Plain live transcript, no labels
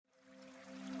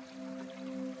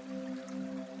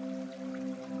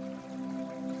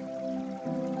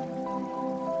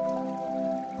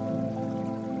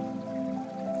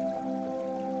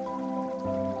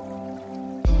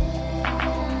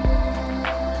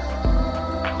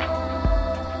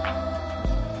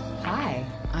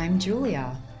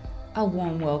Julia. A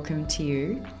warm welcome to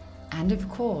you, and of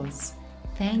course,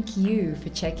 thank you for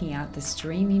checking out the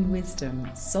Streaming Wisdom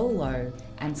solo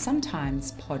and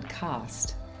sometimes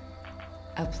podcast.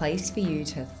 A place for you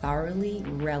to thoroughly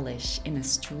relish in a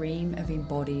stream of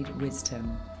embodied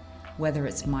wisdom, whether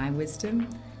it's my wisdom,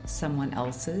 someone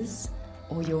else's,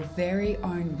 or your very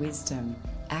own wisdom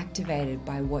activated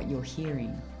by what you're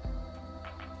hearing.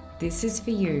 This is for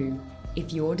you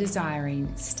if you're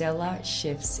desiring stellar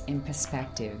shifts in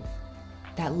perspective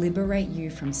that liberate you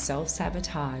from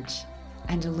self-sabotage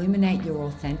and illuminate your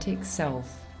authentic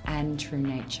self and true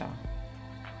nature.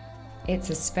 It's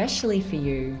especially for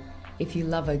you if you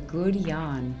love a good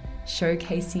yarn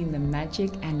showcasing the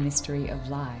magic and mystery of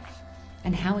life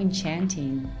and how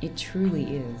enchanting it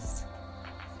truly is.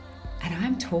 And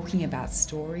I'm talking about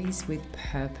stories with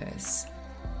purpose,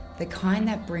 the kind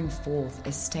that bring forth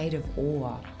a state of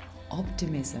awe,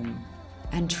 optimism,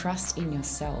 and trust in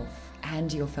yourself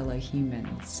and your fellow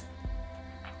humans.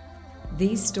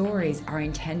 These stories are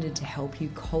intended to help you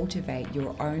cultivate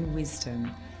your own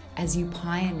wisdom as you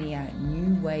pioneer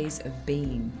new ways of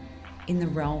being in the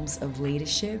realms of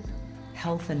leadership,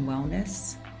 health and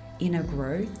wellness, inner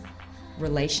growth,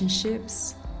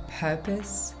 relationships,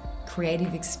 purpose,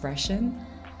 creative expression,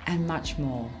 and much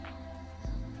more.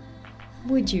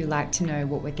 Would you like to know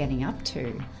what we're getting up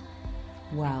to?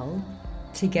 Well,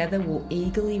 together we'll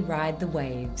eagerly ride the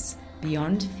waves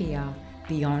beyond fear,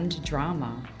 beyond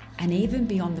drama, and even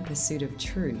beyond the pursuit of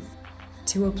truth,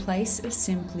 to a place of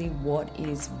simply what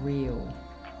is real,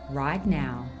 right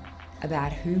now,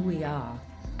 about who we are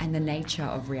and the nature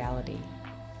of reality.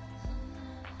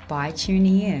 By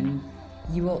tuning in,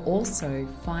 you are also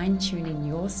fine-tuning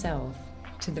yourself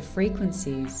to the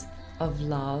frequencies of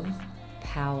love,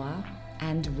 power,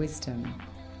 and wisdom,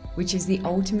 which is the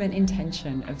ultimate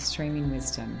intention of Streaming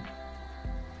Wisdom.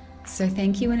 So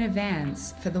thank you in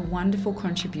advance for the wonderful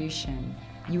contribution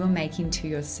you are making to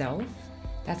yourself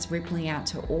that's rippling out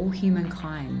to all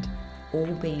humankind, all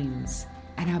beings,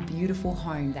 and our beautiful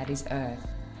home that is Earth.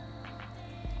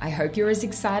 I hope you're as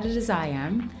excited as I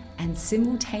am and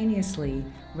simultaneously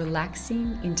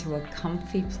relaxing into a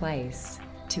comfy place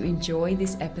to enjoy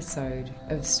this episode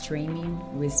of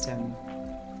Streaming Wisdom.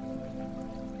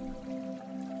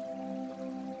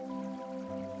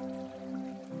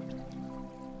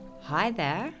 Hi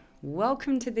there,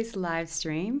 welcome to this live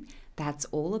stream that's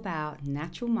all about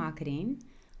natural marketing,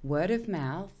 word of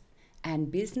mouth, and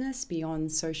business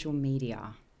beyond social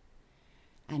media.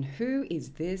 And who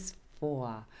is this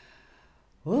for?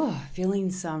 Oh,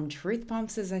 feeling some truth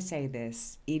bumps as I say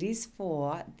this. It is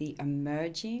for the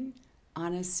emerging,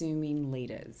 unassuming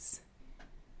leaders.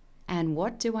 And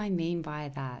what do I mean by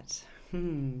that?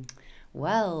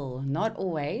 Well, not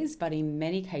always, but in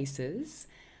many cases,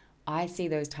 I see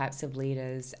those types of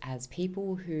leaders as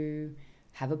people who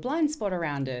have a blind spot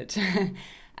around it.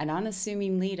 An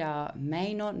unassuming leader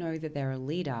may not know that they're a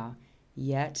leader,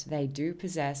 yet they do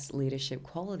possess leadership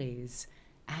qualities,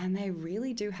 and they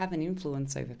really do have an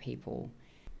influence over people.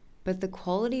 But the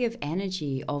quality of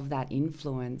energy of that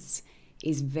influence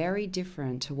is very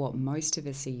different to what most of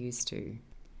us are used to.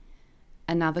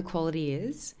 Another quality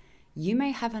is you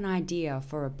may have an idea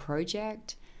for a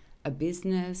project, a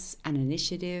business, an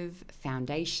initiative,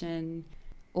 foundation,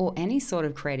 or any sort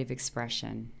of creative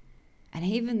expression. And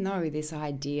even though this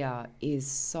idea is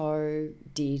so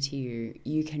dear to you,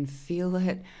 you can feel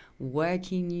it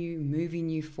working you, moving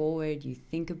you forward, you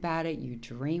think about it, you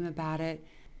dream about it.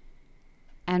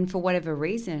 And for whatever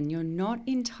reason, you're not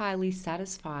entirely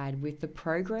satisfied with the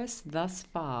progress thus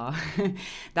far.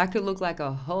 That could look like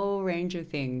a whole range of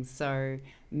things. So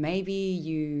maybe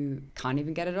you can't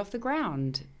even get it off the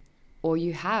ground. Or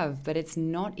you have, but it's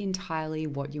not entirely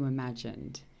what you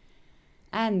imagined.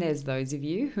 And there's those of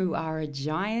you who are a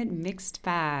giant mixed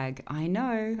bag. I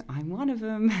know, I'm one of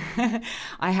them.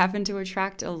 I happen to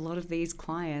attract a lot of these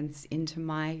clients into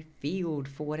my field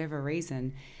for whatever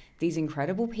reason. These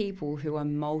incredible people who are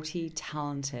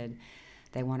multi-talented.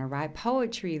 They want to write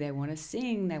poetry, they want to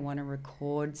sing, they want to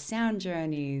record sound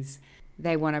journeys.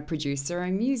 They want to produce their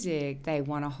own music, they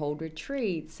want to hold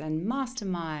retreats and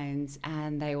masterminds,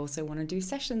 and they also want to do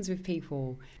sessions with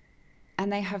people.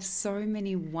 And they have so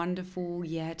many wonderful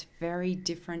yet very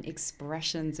different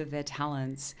expressions of their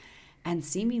talents. And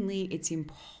seemingly it's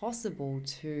impossible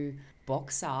to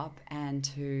box up and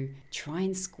to try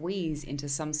and squeeze into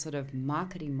some sort of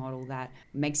marketing model that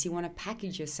makes you want to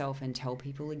package yourself and tell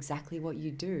people exactly what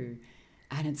you do.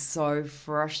 And it's so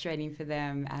frustrating for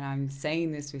them. And I'm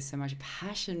saying this with so much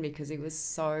passion because it was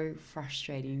so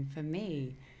frustrating for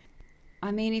me.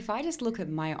 I mean, if I just look at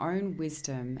my own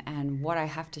wisdom and what I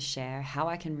have to share, how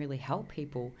I can really help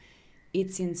people,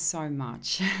 it's in so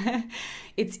much.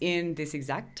 It's in this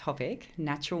exact topic,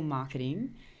 natural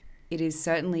marketing. It is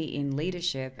certainly in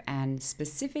leadership and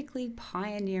specifically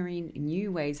pioneering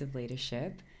new ways of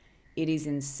leadership. It is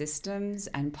in systems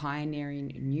and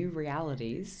pioneering new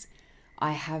realities.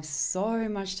 I have so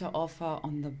much to offer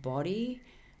on the body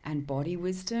and body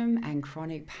wisdom and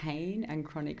chronic pain and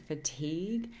chronic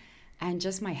fatigue and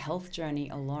just my health journey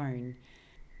alone.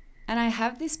 And I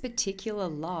have this particular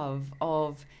love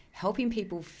of helping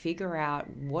people figure out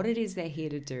what it is they're here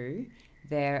to do,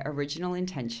 their original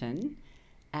intention,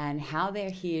 and how they're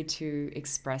here to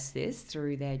express this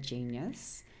through their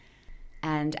genius.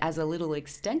 And as a little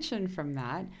extension from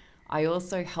that, I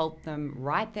also help them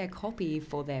write their copy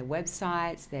for their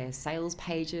websites, their sales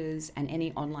pages, and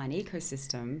any online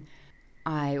ecosystem.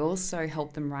 I also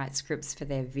help them write scripts for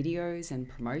their videos and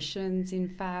promotions. In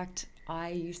fact, I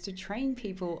used to train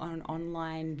people on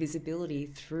online visibility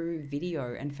through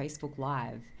video and Facebook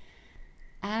Live.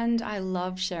 And I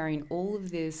love sharing all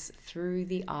of this through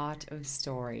the art of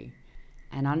story.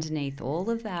 And underneath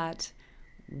all of that,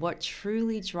 what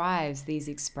truly drives these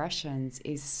expressions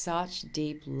is such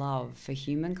deep love for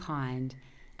humankind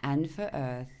and for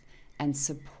Earth, and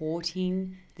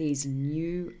supporting these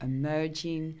new,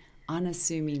 emerging,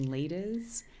 unassuming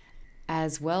leaders,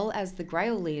 as well as the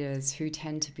Grail leaders who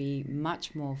tend to be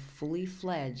much more fully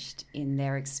fledged in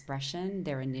their expression,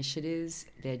 their initiatives,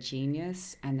 their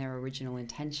genius, and their original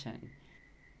intention.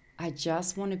 I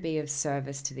just want to be of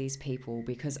service to these people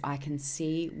because I can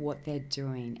see what they're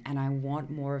doing and I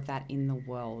want more of that in the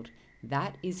world.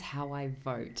 That is how I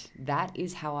vote. That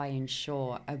is how I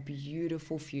ensure a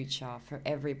beautiful future for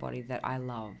everybody that I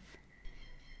love.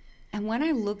 And when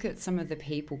I look at some of the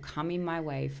people coming my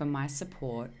way for my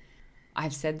support,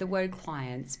 I've said the word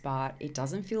clients, but it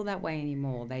doesn't feel that way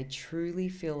anymore. They truly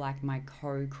feel like my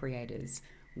co-creators.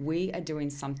 We are doing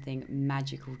something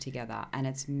magical together and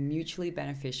it's mutually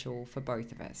beneficial for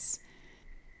both of us.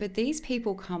 But these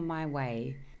people come my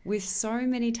way with so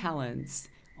many talents.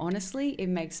 Honestly, it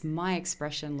makes my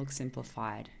expression look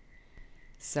simplified.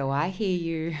 So I hear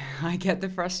you, I get the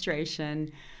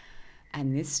frustration,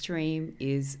 and this stream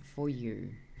is for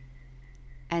you.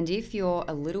 And if you're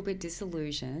a little bit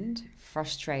disillusioned,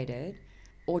 frustrated,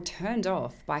 or turned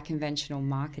off by conventional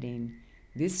marketing,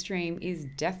 this stream is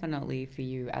definitely for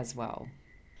you as well.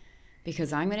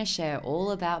 Because I'm going to share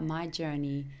all about my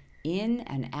journey in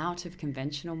and out of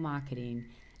conventional marketing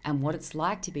and what it's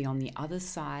like to be on the other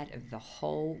side of the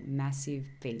whole massive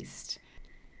beast.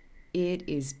 It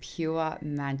is pure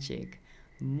magic,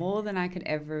 more than I could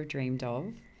ever have dreamed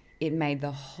of. It made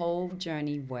the whole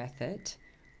journey worth it.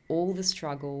 All the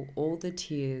struggle, all the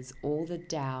tears, all the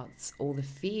doubts, all the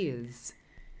fears,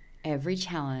 every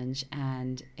challenge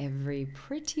and every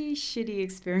pretty shitty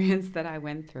experience that I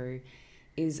went through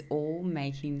is all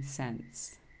making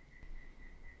sense.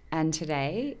 And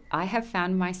today I have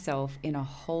found myself in a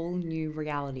whole new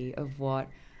reality of what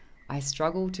I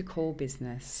struggle to call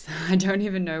business. I don't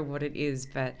even know what it is,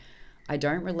 but I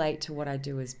don't relate to what I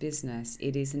do as business.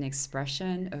 It is an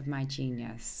expression of my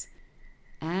genius.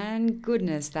 And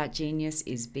goodness, that genius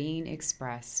is being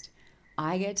expressed.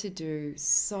 I get to do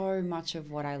so much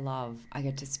of what I love. I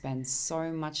get to spend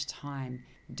so much time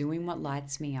doing what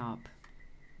lights me up.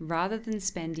 Rather than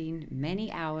spending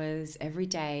many hours every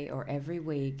day or every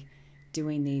week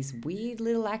doing these weird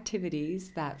little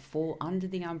activities that fall under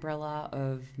the umbrella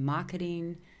of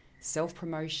marketing,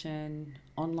 self-promotion,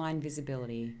 online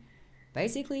visibility,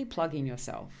 basically plugging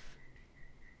yourself.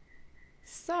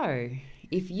 So,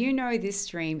 if you know this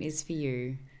stream is for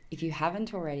you, if you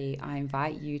haven't already, I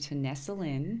invite you to nestle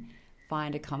in,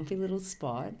 find a comfy little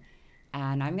spot,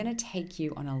 and I'm going to take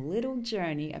you on a little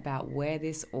journey about where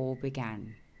this all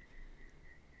began.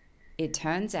 It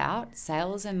turns out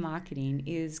sales and marketing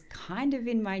is kind of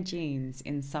in my genes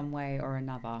in some way or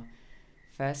another.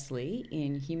 Firstly,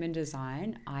 in human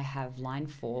design, I have line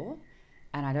 4,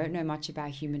 and I don't know much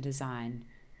about human design,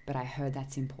 but I heard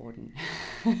that's important.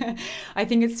 I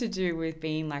think it's to do with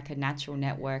being like a natural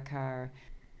networker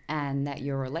and that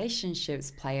your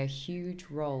relationships play a huge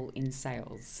role in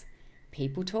sales.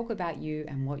 People talk about you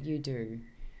and what you do.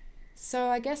 So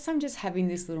I guess I'm just having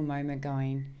this little moment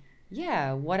going,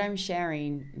 yeah, what I'm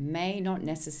sharing may not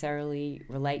necessarily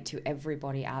relate to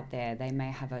everybody out there. They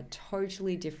may have a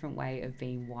totally different way of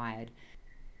being wired.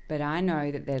 But I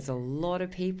know that there's a lot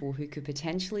of people who could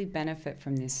potentially benefit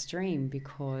from this stream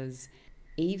because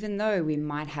even though we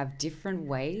might have different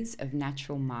ways of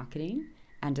natural marketing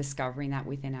and discovering that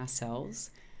within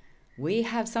ourselves, we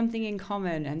have something in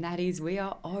common, and that is we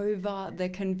are over the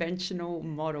conventional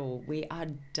model. We are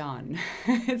done.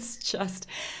 It's just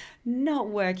not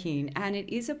working, and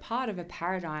it is a part of a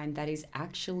paradigm that is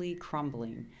actually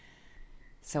crumbling.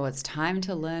 So it's time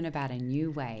to learn about a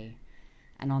new way.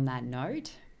 And on that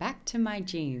note, back to my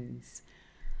genes.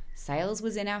 Sales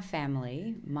was in our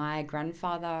family. My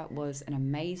grandfather was an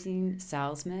amazing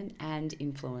salesman and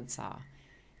influencer.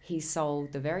 He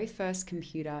sold the very first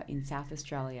computer in South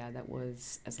Australia that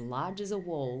was as large as a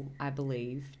wall, I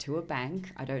believe, to a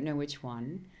bank. I don't know which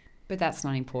one, but that's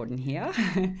not important here.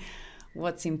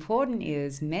 What's important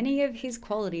is many of his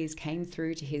qualities came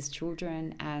through to his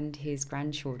children and his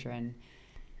grandchildren.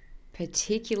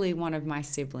 Particularly one of my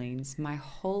siblings, my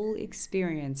whole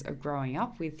experience of growing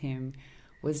up with him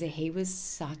was that he was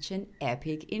such an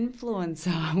epic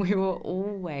influencer. We were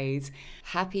always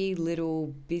happy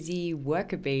little busy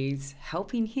worker bees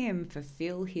helping him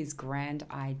fulfill his grand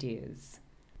ideas.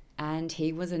 And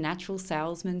he was a natural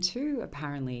salesman too,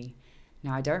 apparently.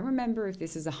 Now, I don't remember if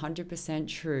this is 100%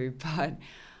 true, but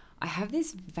I have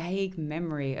this vague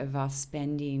memory of us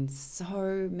spending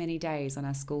so many days on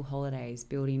our school holidays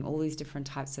building all these different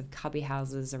types of cubby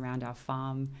houses around our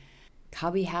farm.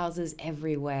 Cubby houses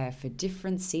everywhere for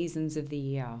different seasons of the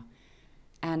year.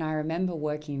 And I remember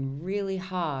working really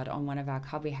hard on one of our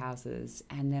cubby houses,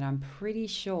 and then I'm pretty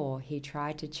sure he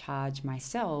tried to charge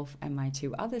myself and my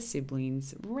two other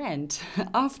siblings rent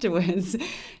afterwards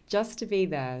just to be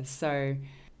there. So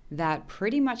that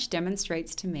pretty much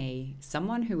demonstrates to me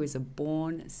someone who is a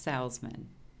born salesman.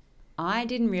 I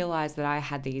didn't realize that I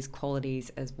had these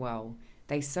qualities as well.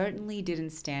 They certainly didn't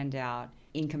stand out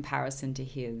in comparison to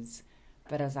his.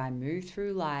 But as I moved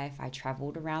through life, I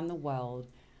traveled around the world,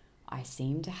 I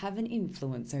seemed to have an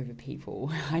influence over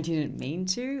people. I didn't mean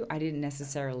to, I didn't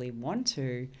necessarily want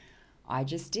to, I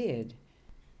just did.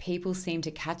 People seemed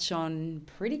to catch on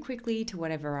pretty quickly to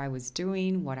whatever I was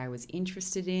doing, what I was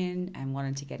interested in, and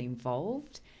wanted to get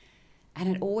involved.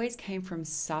 And it always came from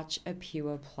such a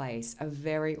pure place, a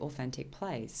very authentic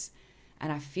place.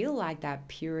 And I feel like that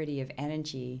purity of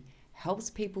energy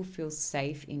helps people feel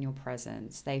safe in your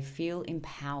presence. They feel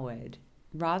empowered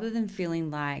rather than feeling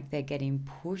like they're getting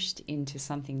pushed into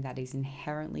something that is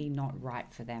inherently not right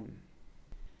for them.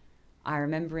 I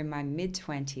remember in my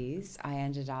mid-20s, I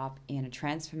ended up in a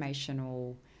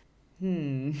transformational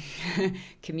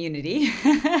community.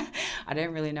 I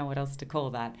don't really know what else to call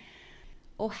that.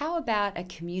 Or how about a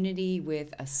community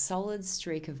with a solid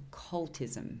streak of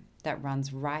cultism that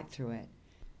runs right through it?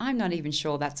 I'm not even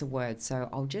sure that's a word, so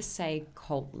I'll just say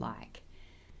cult-like.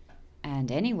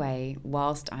 And anyway,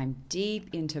 whilst I'm deep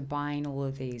into buying all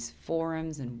of these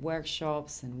forums and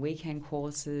workshops and weekend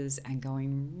courses and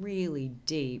going really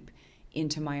deep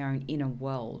into my own inner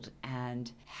world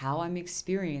and how I'm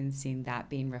experiencing that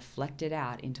being reflected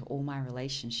out into all my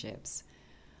relationships,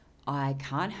 I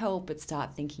can't help but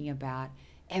start thinking about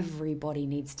everybody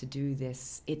needs to do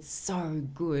this. It's so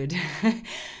good.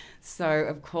 So,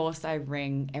 of course, I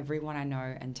ring everyone I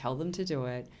know and tell them to do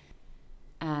it.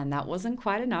 And that wasn't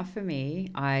quite enough for me.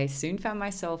 I soon found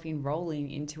myself enrolling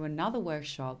into another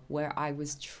workshop where I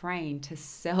was trained to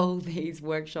sell these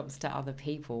workshops to other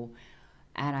people.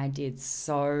 And I did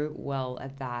so well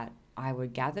at that. I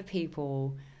would gather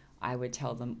people, I would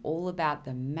tell them all about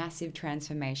the massive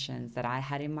transformations that I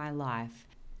had in my life.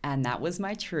 And that was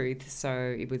my truth,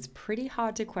 so it was pretty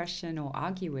hard to question or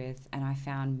argue with, and I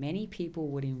found many people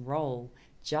would enroll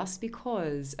just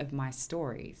because of my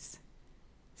stories.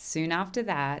 Soon after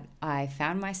that, I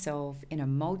found myself in a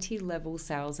multi-level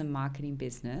sales and marketing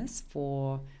business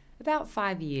for about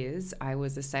 5 years. I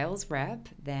was a sales rep,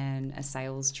 then a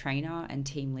sales trainer and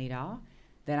team leader.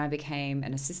 Then I became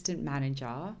an assistant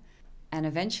manager and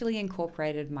eventually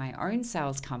incorporated my own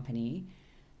sales company.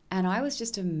 And I was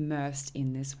just immersed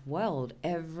in this world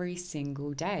every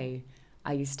single day.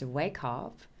 I used to wake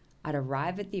up, I'd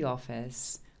arrive at the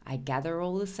office, I'd gather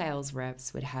all the sales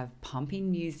reps, would have pumping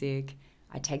music,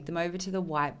 I'd take them over to the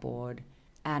whiteboard,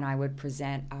 and I would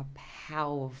present a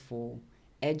powerful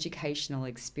educational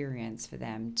experience for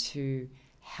them to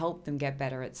help them get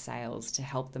better at sales, to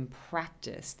help them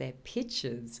practice their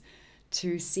pitches,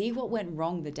 to see what went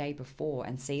wrong the day before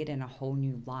and see it in a whole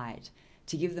new light,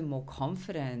 to give them more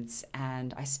confidence.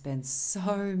 And I spent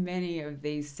so many of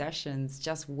these sessions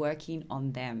just working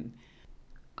on them.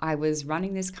 I was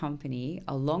running this company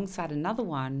alongside another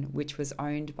one, which was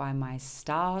owned by my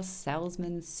star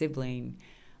salesman sibling.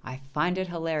 I find it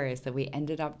hilarious that we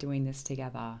ended up doing this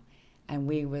together. And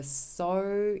we were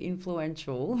so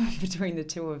influential between the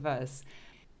two of us.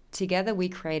 Together, we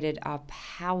created a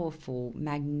powerful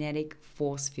magnetic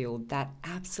force field that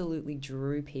absolutely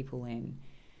drew people in.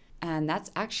 And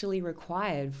that's actually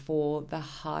required for the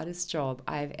hardest job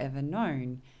I've ever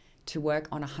known, to work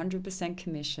on 100%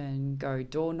 commission, go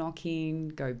door knocking,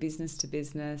 go business to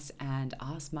business, and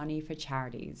ask money for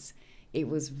charities. It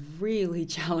was really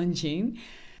challenging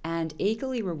and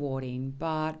equally rewarding,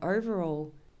 but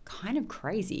overall kind of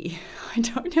crazy. I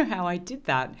don't know how I did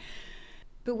that.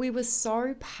 But we were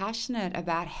so passionate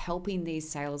about helping these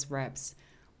sales reps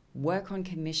work on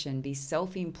commission, be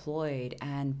self-employed,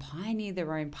 and pioneer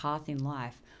their own path in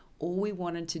life. All we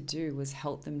wanted to do was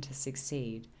help them to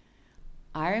succeed.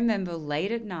 I remember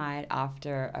late at night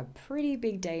after a pretty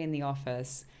big day in the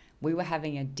office, we were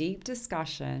having a deep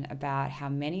discussion about how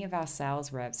many of our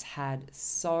sales reps had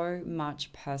so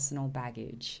much personal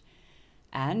baggage.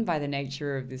 And by the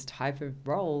nature of this type of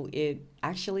role, it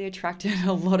actually attracted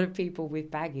a lot of people with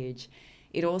baggage.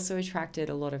 It also attracted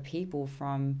a lot of people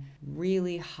from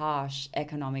really harsh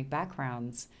economic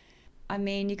backgrounds. I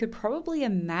mean, you could probably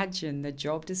imagine the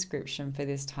job description for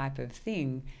this type of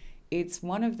thing. It's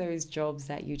one of those jobs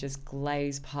that you just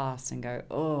glaze past and go,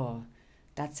 oh,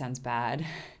 that sounds bad.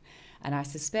 And I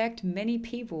suspect many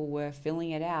people were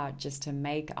filling it out just to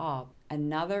make up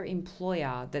another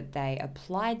employer that they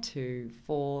applied to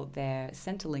for their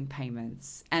Centrelink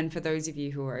payments. And for those of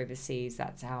you who are overseas,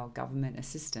 that's our government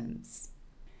assistance.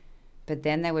 But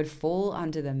then they would fall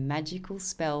under the magical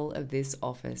spell of this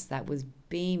office that was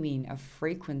beaming a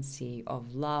frequency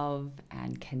of love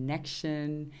and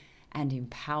connection and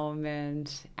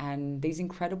empowerment and these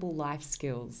incredible life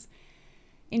skills.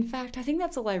 In fact, I think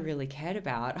that's all I really cared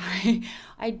about.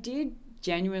 I did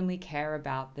genuinely care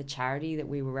about the charity that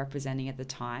we were representing at the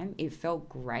time. It felt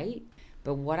great.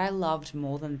 But what I loved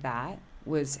more than that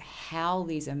was how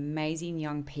these amazing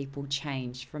young people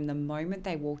changed from the moment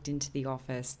they walked into the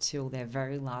office till their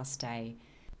very last day.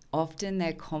 Often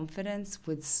their confidence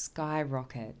would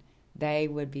skyrocket. They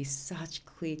would be such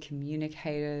clear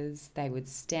communicators. They would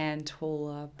stand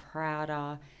taller,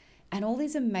 prouder, and all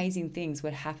these amazing things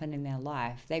would happen in their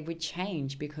life. They would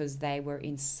change because they were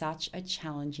in such a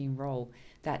challenging role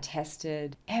that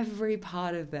tested every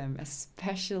part of them,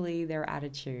 especially their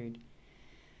attitude.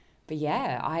 But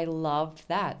yeah, I loved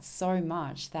that so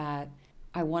much that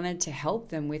I wanted to help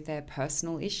them with their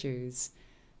personal issues.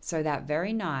 So that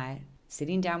very night,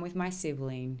 sitting down with my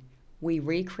sibling, we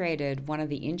recreated one of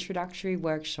the introductory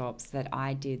workshops that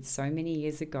I did so many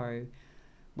years ago.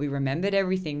 We remembered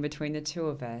everything between the two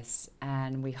of us,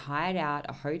 and we hired out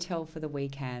a hotel for the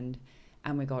weekend,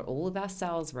 and we got all of our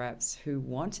sales reps who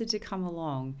wanted to come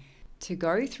along to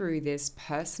go through this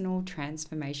personal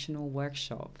transformational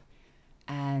workshop.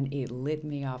 And it lit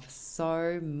me up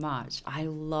so much. I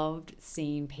loved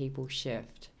seeing people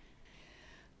shift.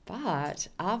 But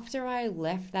after I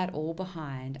left that all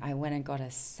behind, I went and got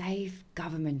a safe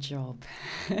government job.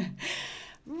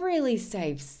 Really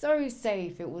safe, so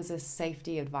safe. It was a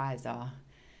safety advisor.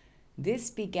 This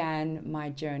began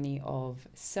my journey of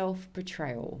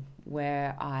self-betrayal,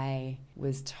 where I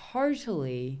was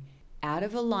totally out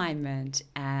of alignment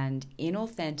and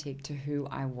inauthentic to who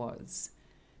I was,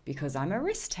 because I'm a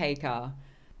risk taker.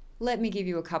 Let me give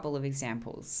you a couple of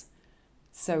examples.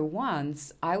 So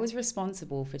once I was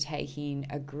responsible for taking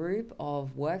a group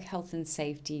of work health and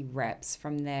safety reps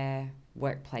from their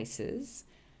workplaces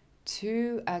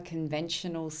to a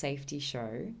conventional safety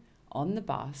show on the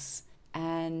bus,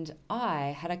 and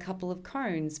I had a couple of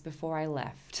cones before I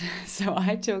left. So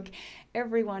I took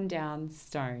everyone down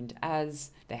stoned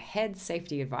as the head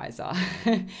safety advisor.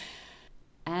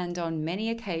 And on many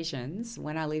occasions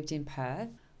when I lived in Perth,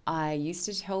 I used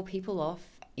to tell people off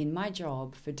in my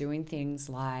job for doing things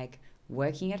like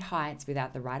working at heights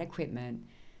without the right equipment.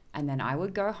 And then I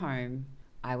would go home,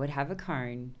 I would have a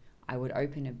cone, I would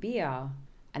open a beer,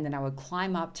 and then I would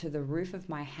climb up to the roof of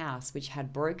my house, which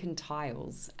had broken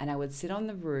tiles, and I would sit on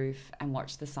the roof and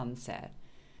watch the sunset.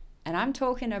 And I'm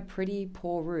talking a pretty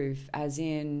poor roof, as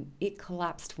in it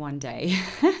collapsed one day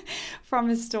from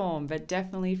a storm, but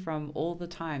definitely from all the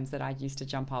times that I used to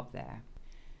jump up there.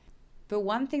 But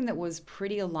one thing that was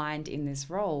pretty aligned in this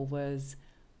role was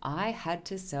I had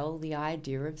to sell the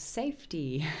idea of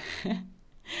safety.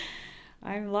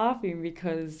 I'm laughing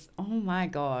because, oh my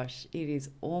gosh, it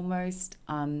is almost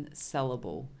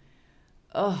unsellable.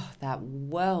 Oh, that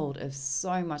world of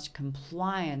so much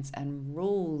compliance and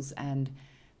rules and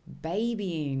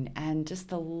babying and just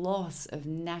the loss of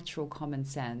natural common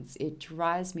sense. It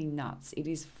drives me nuts. It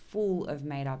is full of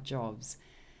made-up jobs.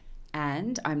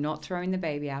 And I'm not throwing the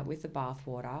baby out with the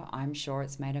bathwater. I'm sure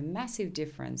it's made a massive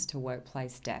difference to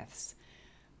workplace deaths.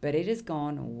 But it has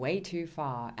gone way too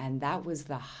far, and that was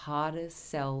the hardest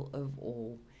sell of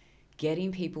all,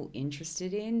 getting people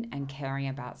interested in and caring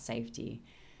about safety.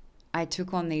 I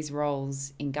took on these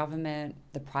roles in government,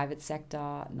 the private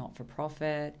sector, not for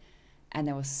profit, and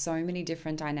there were so many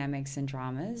different dynamics and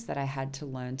dramas that I had to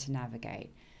learn to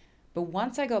navigate. But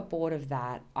once I got bored of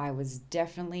that, I was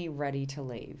definitely ready to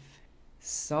leave.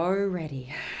 So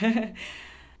ready.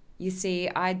 You see,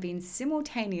 I'd been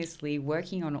simultaneously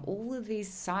working on all of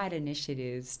these side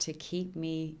initiatives to keep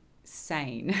me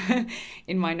sane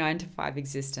in my 9 to 5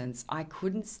 existence. I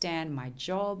couldn't stand my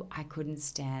job. I couldn't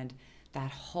stand that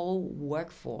whole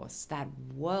workforce, that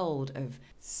world of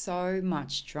so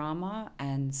much drama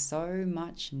and so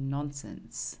much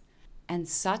nonsense. And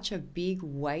such a big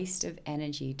waste of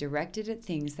energy directed at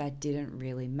things that didn't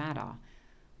really matter.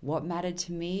 What mattered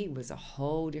to me was a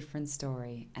whole different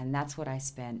story, and that's what I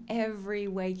spent every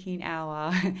waking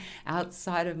hour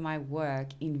outside of my work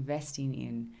investing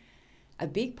in. A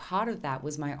big part of that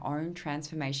was my own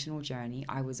transformational journey.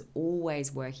 I was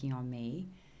always working on me.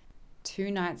 2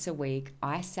 nights a week,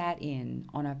 I sat in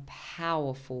on a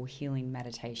powerful healing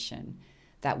meditation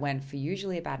that went for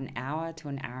usually about an hour to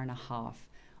an hour and a half.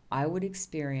 I would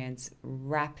experience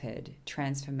rapid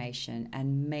transformation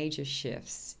and major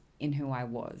shifts in who I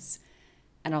was.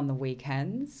 And on the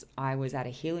weekends, I was at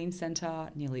a healing center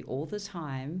nearly all the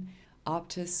time, up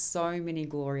to so many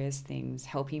glorious things,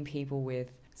 helping people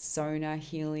with sauna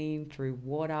healing through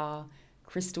water,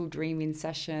 crystal dreaming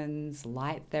sessions,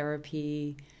 light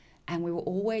therapy. And we were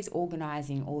always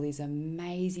organizing all these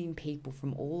amazing people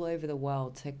from all over the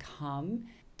world to come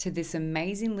to this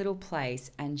amazing little place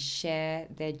and share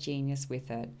their genius with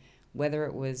it, whether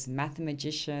it was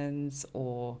mathematicians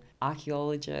or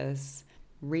archaeologists,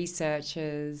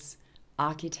 researchers,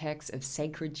 architects of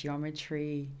sacred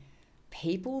geometry,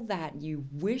 people that you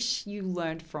wish you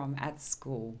learned from at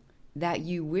school, that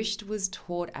you wished was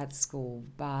taught at school,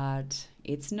 but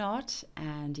it's not,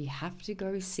 and you have to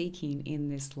go seeking in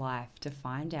this life to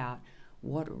find out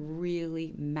what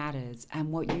really matters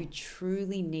and what you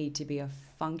truly need to be a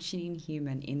functioning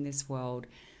human in this world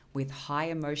with high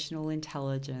emotional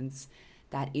intelligence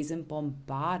that isn't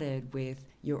bombarded with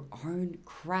your own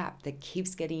crap that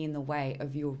keeps getting in the way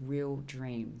of your real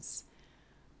dreams.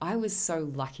 I was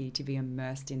so lucky to be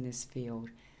immersed in this field.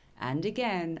 And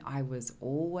again, I was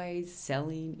always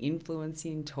selling,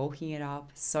 influencing, talking it up.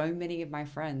 So many of my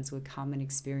friends would come and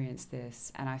experience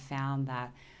this. And I found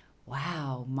that,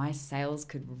 wow, my sales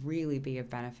could really be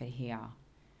of benefit here.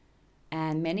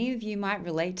 And many of you might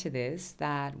relate to this,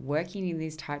 that working in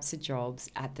these types of jobs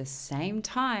at the same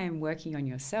time working on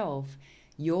yourself,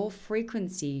 your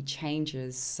frequency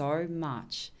changes so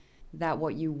much that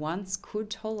what you once could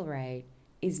tolerate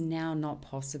is now not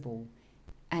possible.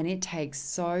 And it takes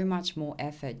so much more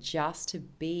effort just to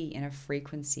be in a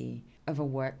frequency of a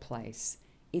workplace.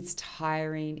 It's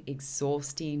tiring,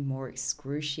 exhausting, more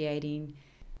excruciating.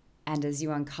 And as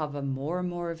you uncover more and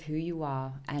more of who you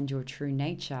are and your true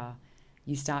nature,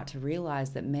 you start to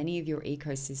realize that many of your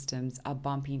ecosystems are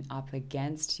bumping up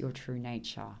against your true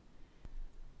nature.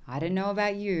 I don't know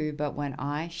about you, but when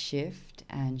I shift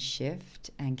and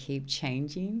keep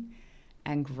changing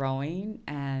and growing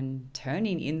and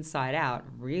turning inside out,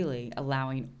 really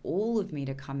allowing all of me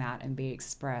to come out and be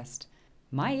expressed,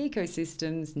 my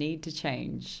ecosystems need to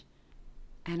change.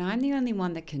 And I'm the only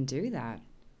one that can do that.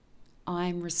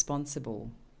 I'm responsible.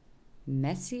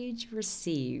 Message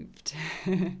received.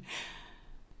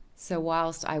 So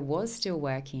whilst I was still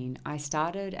working, I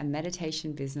started a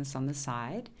meditation business on the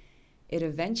side. It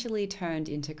eventually turned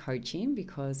into coaching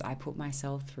because I put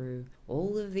myself through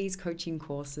all of these coaching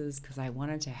courses because I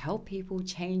wanted to help people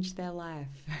change their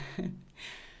life.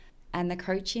 And the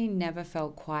coaching never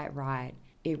felt quite right.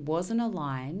 It wasn't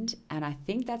aligned, and I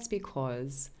think that's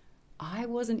because I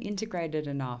wasn't integrated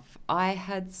enough. I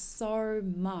had so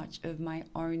much of my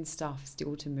own stuff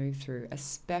still to move through,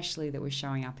 especially that was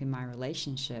showing up in my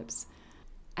relationships.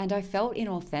 And I felt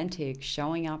inauthentic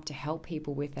showing up to help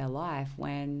people with their life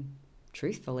when,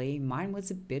 truthfully, mine was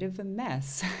a bit of a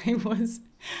mess. It was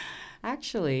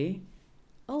actually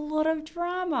a lot of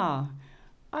drama.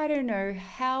 I don't know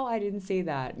how I didn't see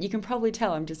that. You can probably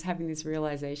tell I'm just having this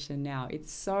realization now.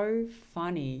 It's so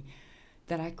funny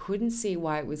that I couldn't see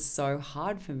why it was so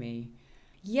hard for me.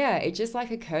 Yeah, it just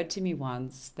occurred to me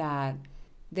once that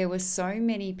there were so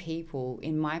many people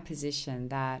in my position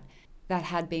that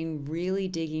had been really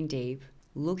digging deep,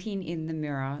 looking in the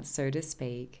mirror, so to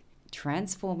speak,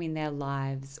 transforming their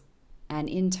lives, and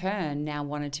in turn now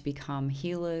wanted to become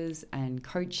healers and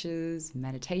coaches,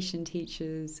 meditation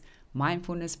teachers,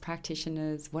 mindfulness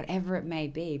practitioners, whatever it may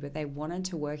be, but they wanted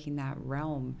to work in that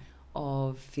realm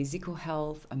of physical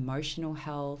health, emotional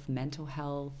health, mental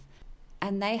health,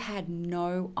 and they had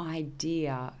no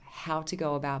idea how to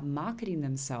go about marketing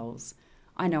themselves.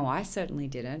 I know I certainly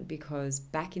didn't, because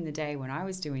back in the day when I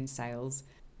was doing sales,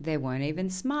 there weren't even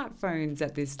smartphones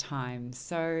at this time.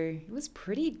 So it was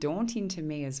pretty daunting to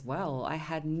me as well. I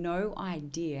had no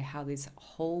idea how this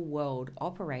whole world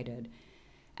operated.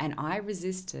 And I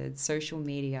resisted social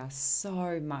media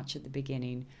so much at the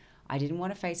beginning. I didn't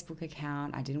want a Facebook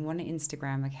account. I didn't want an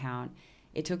Instagram account.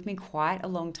 It took me quite a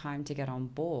long time to get on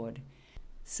board.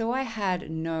 So I had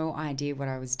no idea what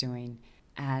I was doing.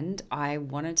 And I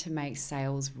wanted to make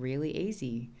sales really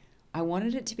easy. I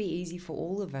wanted it to be easy for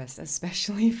all of us,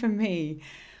 especially for me.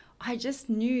 I just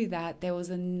knew that there was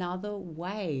another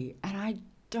way, and I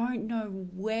don't know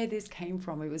where this came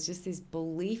from. It was just this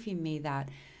belief in me that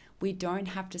we don't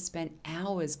have to spend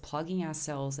hours plugging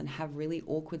ourselves and have really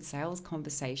awkward sales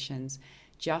conversations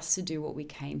just to do what we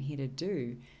came here to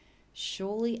do.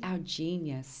 Surely our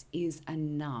genius is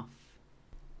enough.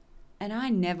 And I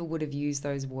never would have used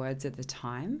those words at the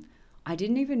time. I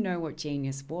didn't even know what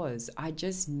genius was. I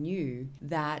just knew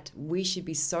that we should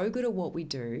be so good at what we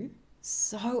do,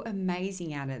 so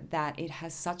amazing at it, that it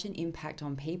has such an impact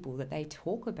on people that they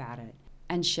talk about it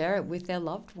and share it with their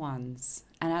loved ones.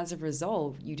 And as a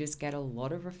result, you just get a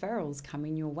lot of referrals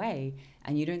coming your way,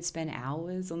 and you don't spend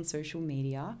hours on social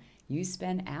media. You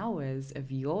spend hours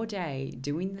of your day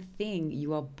doing the thing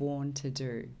you are born to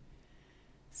do.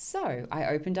 So I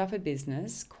opened up a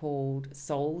business called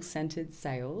Soul Centered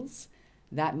Sales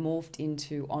that morphed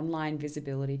into online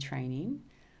visibility training.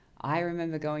 I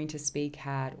remember going to speak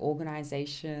at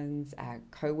organizations, at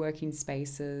co-working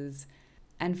spaces,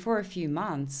 and for a few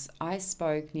months, I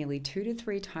spoke nearly 2 to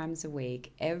 3 times a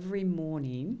week, every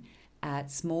morning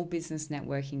at small business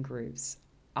networking groups.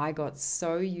 I got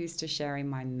so used to sharing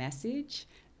my message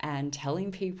and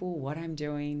telling people what I'm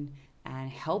doing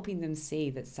and helping them see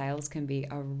that sales can be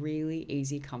a really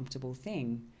easy, comfortable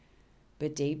thing.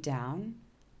 But deep down,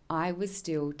 I was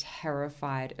still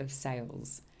terrified of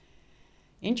sales.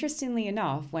 Interestingly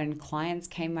enough, when clients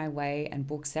came my way and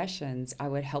booked sessions, I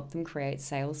would help them create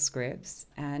sales scripts,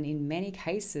 and in many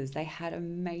cases, they had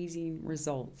amazing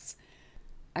results.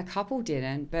 A couple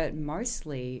didn't, but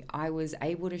mostly I was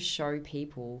able to show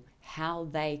people how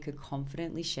they could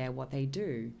confidently share what they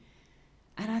do.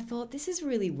 And I thought, this is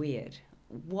really weird.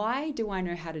 Why do I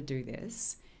know how to do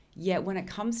this? Yet when it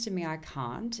comes to me, I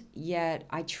can't. Yet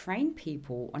I train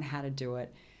people on how to do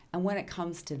it. And when it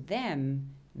comes to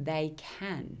them, they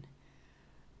can.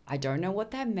 I don't know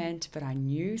what that meant, but I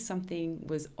knew something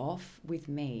was off with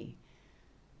me.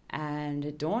 And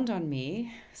it dawned on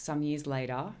me some years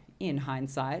later, in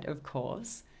hindsight, of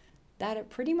course, that it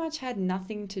pretty much had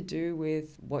nothing to do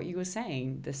with what you were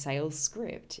saying, the sales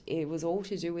script. It was all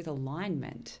to do with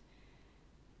alignment.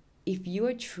 If you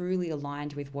are truly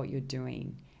aligned with what you're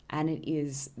doing, and it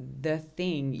is the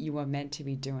thing you are meant to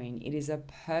be doing, it is a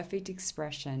perfect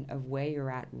expression of where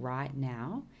you're at right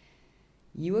now,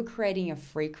 you are creating a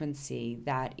frequency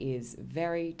that is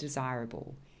very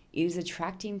desirable. It is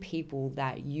attracting people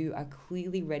that you are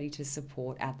clearly ready to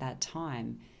support at that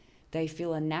time. They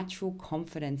feel a natural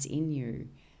confidence in you.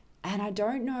 And I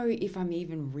don't know if I'm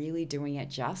even really doing it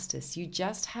justice. You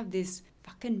just have this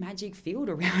fucking magic field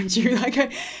around you.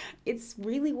 It's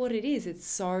really what it is. It's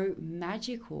so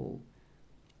magical.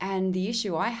 And the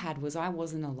issue I had was I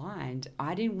wasn't aligned.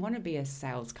 I didn't want to be a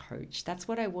sales coach. That's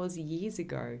what I was years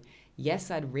ago.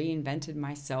 Yes, I'd reinvented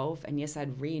myself, and yes,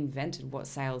 I'd reinvented what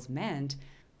sales meant,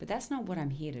 but that's not what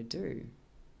I'm here to do.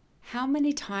 How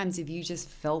many times have you just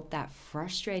felt that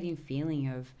frustrating feeling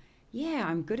of, yeah,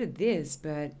 I'm good at this,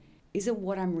 but is it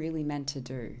what I'm really meant to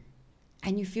do?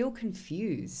 And you feel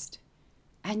confused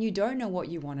and you don't know what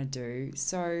you want to do.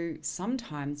 So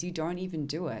sometimes you don't even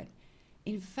do it.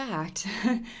 In fact,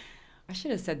 I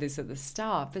should have said this at the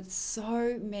start, but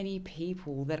so many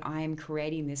people that I am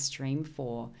creating this stream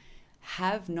for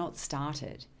have not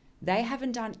started. They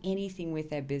haven't done anything with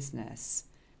their business.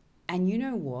 And you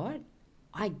know what?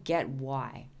 I get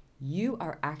why. You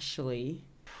are actually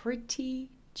pretty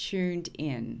tuned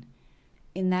in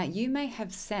that you may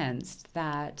have sensed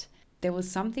that there was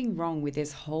something wrong with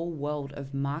this whole world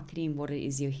of marketing what it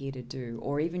is you're here to do,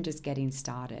 or even just getting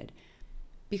started.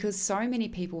 Because so many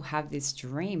people have this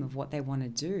dream of what they want to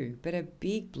do, but a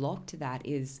big block to that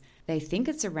is they think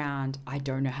it's around, I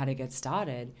don't know how to get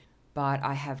started, but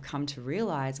I have come to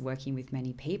realize working with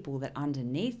many people that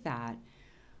underneath that,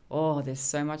 there's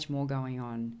so much more going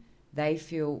on. They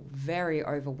feel very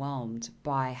overwhelmed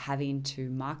by having to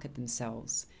market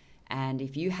themselves. And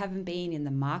if you haven't been in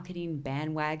the marketing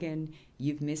bandwagon,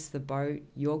 you've missed the boat.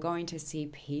 You're going to see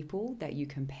people that you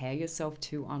compare yourself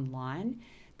to online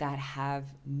that have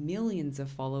millions of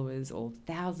followers or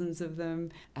thousands of them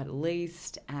at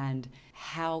least, and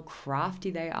how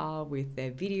crafty they are with their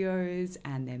videos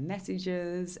and their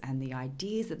messages and the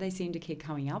ideas that they seem to keep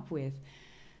coming up with.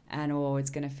 And it's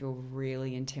going to feel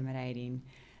really intimidating.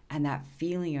 And that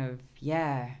feeling of,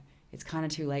 it's kind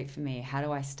of too late for me. How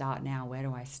do I start now? Where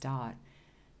do I start?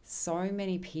 So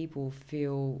many people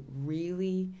feel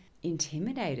really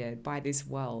intimidated by this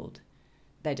world.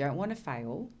 They don't want to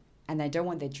fail, and they don't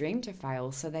want their dream to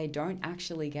fail, so they don't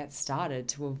actually get started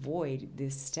to avoid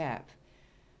this step.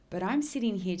 But I'm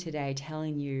sitting here today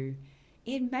telling you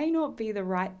it may not be the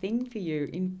right thing for you.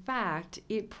 In fact,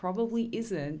 it probably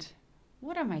isn't.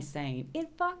 What am I saying? It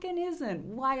fucking isn't.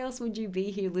 Why else would you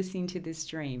be here listening to this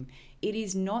stream? It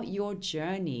is not your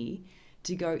journey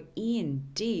to go in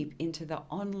deep into the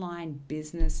online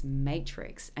business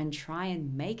matrix and try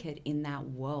and make it in that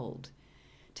world.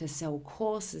 To sell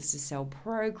courses, to sell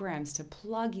programs, to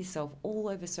plug yourself all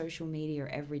over social media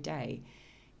every day.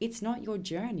 It's not your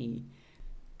journey.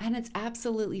 And it's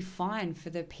absolutely fine for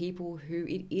the people who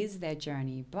it is their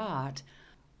journey. But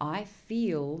I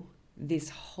feel this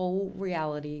whole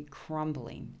reality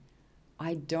crumbling.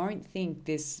 I don't think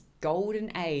this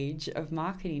golden age of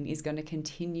marketing is going to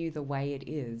continue the way it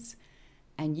is.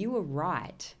 And you were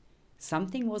right.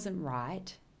 Something wasn't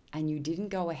right, and you didn't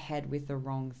go ahead with the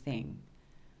wrong thing.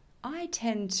 I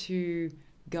tend to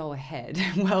go ahead.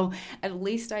 Well, at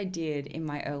least I did in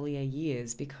my earlier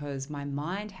years, because my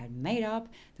mind had made up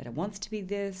that it wants to be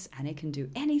this and it can do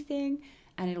anything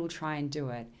and it'll try and do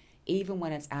it, even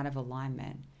when it's out of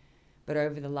alignment. But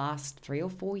over the last 3 or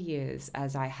 4 years,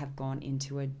 as I have gone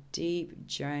into a deep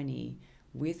journey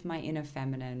with my inner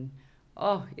feminine,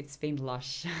 it's been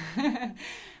lush.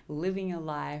 Living a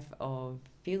life of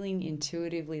feeling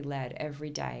intuitively led every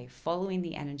day, following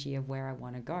the energy of where I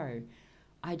want to go.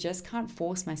 I just can't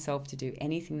force myself to do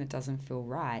anything that doesn't feel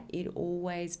right. It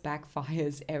always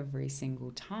backfires every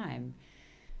single time.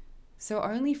 So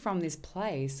only from this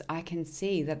place, I can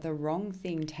see that the wrong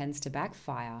thing tends to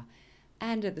backfire.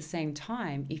 And at the same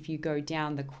time, if you go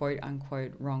down the quote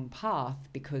unquote wrong path,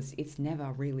 because it's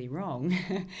never really wrong,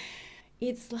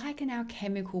 it's like an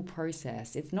alchemical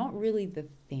process. It's not really the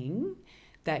thing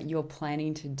that you're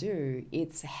planning to do.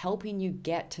 It's helping you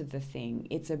get to the thing.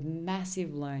 It's a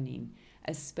massive learning,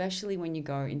 especially when you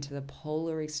go into the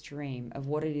polar extreme of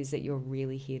what it is that you're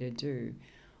really here to do.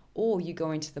 Or you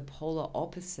go into the polar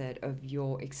opposite of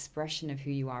your expression of who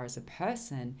you are as a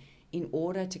person in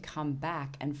order to come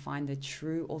back and find the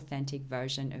true, authentic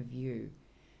version of you.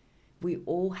 We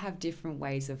all have different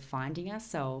ways of finding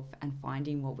ourselves and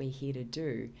finding what we're here to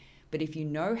do. But if you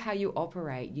know how you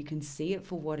operate, you can see it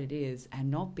for what it is and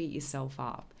not beat yourself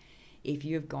up. If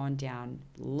you've gone down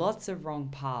lots of wrong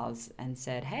paths and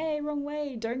said, hey, wrong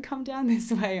way, don't come down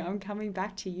this way, I'm coming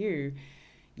back to you.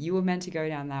 You were meant to go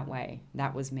down that way.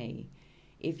 That was me.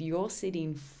 If you're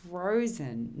sitting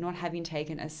frozen, not having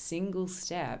taken a single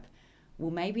step, well,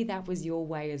 maybe that was your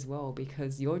way as well,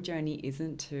 because your journey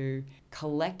isn't to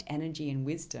collect energy and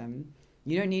wisdom.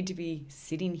 You don't need to be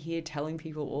sitting here telling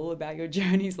people all about your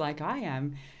journeys like I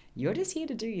am. You're just here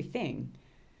to do your thing.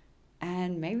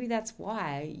 And maybe that's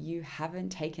why you haven't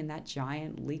taken that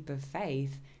giant leap of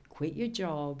faith, quit your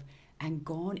job, and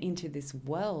gone into this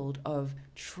world of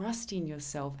trusting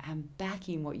yourself and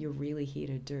backing what you're really here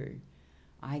to do.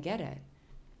 I get it.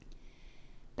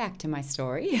 Back to my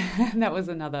story. That was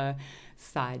another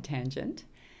side tangent.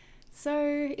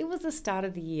 So it was the start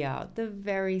of the year, the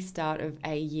very start of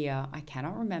a year. I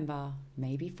cannot remember,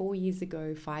 maybe 4 years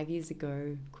ago, 5 years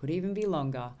ago, could even be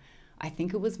longer. I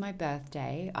think it was my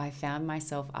birthday. I found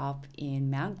myself up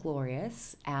in Mount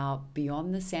Glorious, out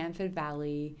beyond the Sanford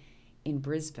Valley in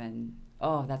Brisbane.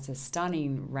 Oh, that's a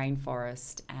stunning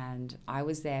rainforest. And I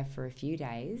was there for a few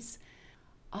days.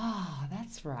 Oh,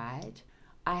 that's right.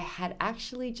 I had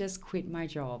actually just quit my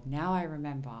job. Now I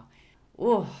remember.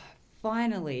 Oh,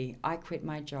 finally, I quit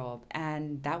my job.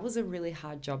 And that was a really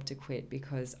hard job to quit,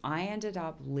 because I ended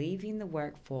up leaving the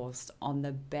workforce on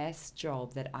the best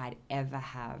job that I'd ever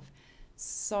have.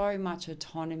 So much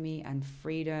autonomy and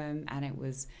freedom, and it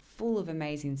was full of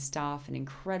amazing staff, an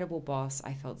incredible boss.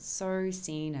 I felt so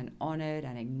seen and honored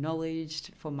and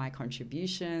acknowledged for my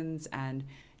contributions. And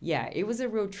yeah, it was a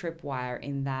real tripwire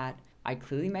in that I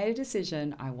clearly made a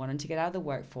decision. I wanted to get out of the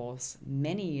workforce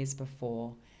many years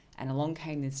before, and along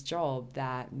came this job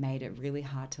that made it really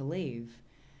hard to leave.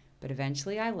 But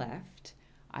eventually I left.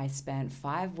 I spent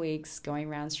 5 weeks going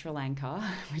around Sri Lanka,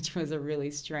 which was a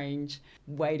really strange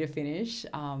way to finish,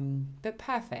 but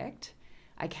perfect.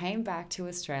 I came back to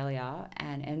Australia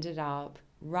and ended up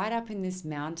right up in this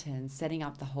mountain, setting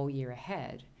up the whole year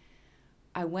ahead.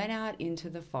 I went out into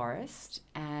the forest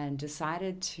and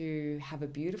decided to have a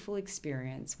beautiful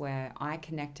experience where I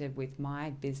connected with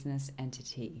my business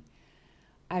entity.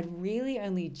 I'd really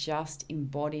only just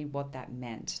embodied what that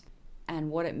meant. And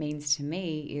what it means to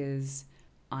me is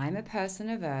I'm a person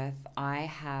of earth. I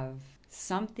have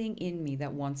something in me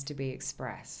that wants to be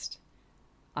expressed.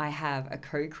 I have a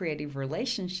co-creative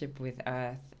relationship with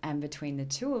earth, and between the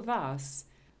two of us,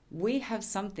 we have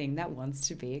something that wants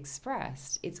to be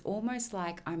expressed. It's almost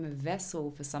like I'm a vessel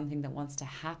for something that wants to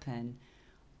happen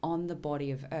on the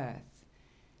body of earth.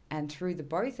 And through the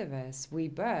both of us, we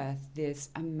birth this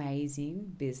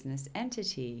amazing business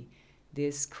entity,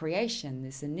 this creation,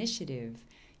 this initiative.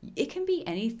 It can be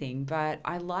anything, but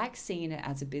I like seeing it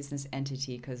as a business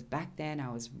entity because back then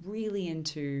I was really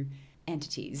into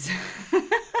entities.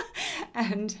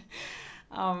 And,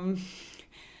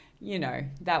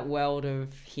 that world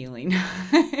of healing,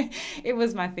 it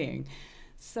was my thing.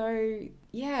 So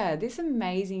yeah, this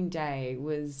amazing day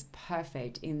was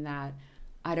perfect in that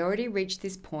I'd already reached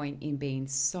this point in being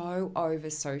so over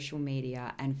social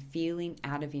media and feeling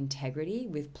out of integrity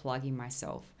with plugging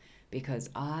myself, because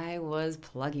I was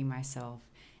plugging myself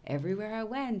everywhere I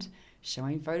went,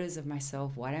 showing photos of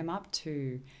myself, what I'm up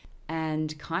to,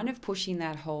 and kind of pushing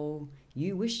that whole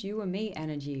you wish you were me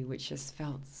energy, which just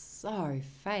felt so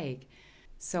fake.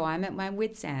 So I'm at my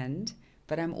wit's end,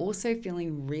 but I'm also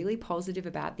feeling really positive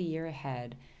about the year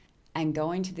ahead. And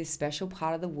going to this special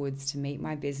part of the woods to meet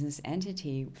my business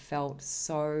entity felt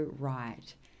so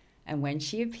right. And when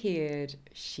she appeared,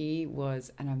 she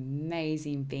was an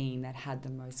amazing being that had the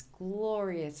most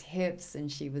glorious hips, and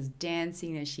she was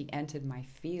dancing as she entered my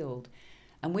field.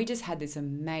 And we just had this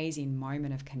amazing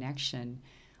moment of connection.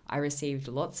 I received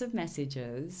lots of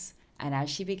messages, and as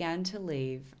she began to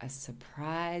leave, a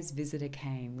surprise visitor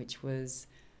came, which was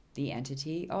the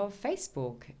entity of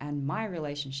Facebook and my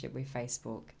relationship with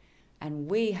Facebook.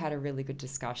 And we had a really good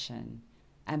discussion.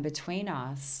 And between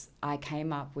us, I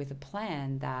came up with a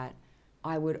plan that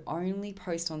I would only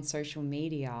post on social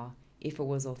media if it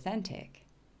was authentic.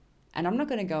 And I'm not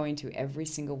going to go into every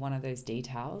single one of those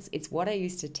details. It's what I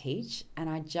used to teach, and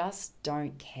I just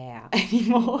don't care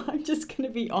anymore. I'm just going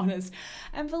to be honest.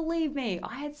 And believe me,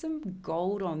 I had some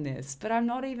gold on this, but I'm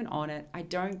not even on it. I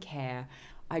don't care.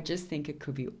 I just think it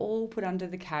could be all put under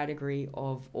the category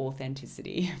of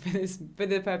authenticity for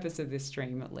the purpose of this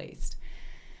stream at least.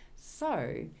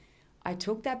 So I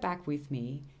took that back with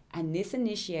me, and this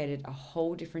initiated a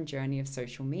whole different journey of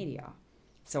social media.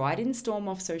 So I didn't storm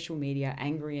off social media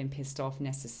angry and pissed off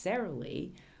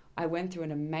necessarily. I went through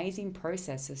an amazing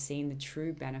process of seeing the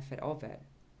true benefit of it.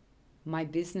 My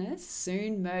business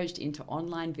soon merged into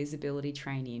online visibility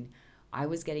training. I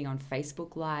was getting on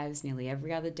Facebook Lives nearly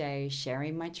every other day,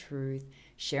 sharing my truth,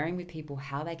 sharing with people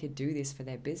how they could do this for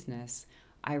their business.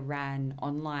 I ran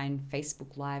online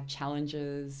Facebook Live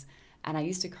challenges, and I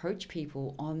used to coach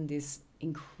people on this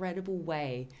incredible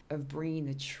way of bringing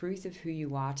the truth of who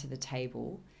you are to the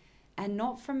table, and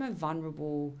not from a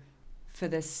vulnerable, for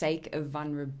the sake of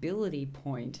vulnerability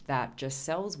point that just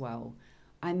sells well.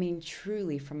 I mean,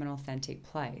 truly from an authentic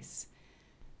place.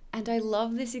 And I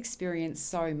love this experience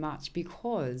so much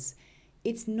because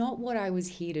it's not what I was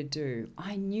here to do.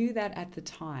 I knew that at the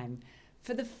time.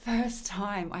 For the first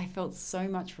time, I felt so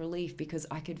much relief because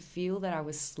I could feel that I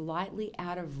was slightly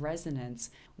out of resonance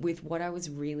with what I was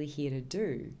really here to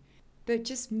do. But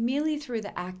just merely through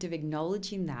the act of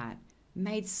acknowledging that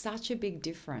made such a big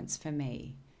difference for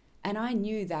me. And I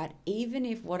knew that even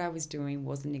if what I was doing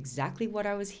wasn't exactly what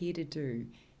I was here to do,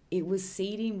 it was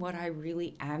seeding what I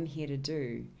really am here to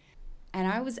do. And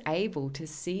I was able to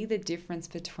see the difference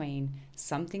between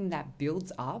something that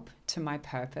builds up to my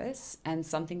purpose and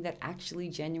something that actually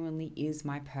genuinely is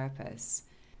my purpose.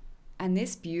 And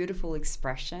this beautiful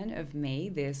expression of me,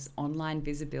 this online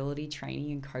visibility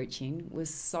training and coaching,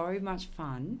 was so much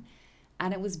fun.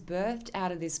 And it was birthed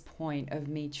out of this point of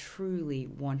me truly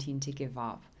wanting to give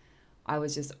up. I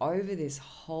was just over this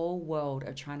whole world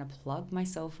of trying to plug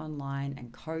myself online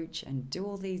and coach and do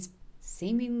all these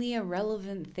seemingly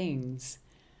irrelevant things.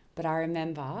 But I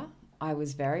remember I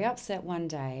was very upset one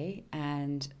day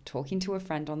and talking to a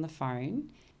friend on the phone,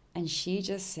 and she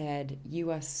just said,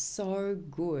 "You are so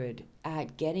good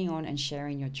at getting on and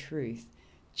sharing your truth.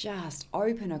 Just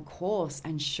open a course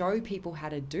and show people how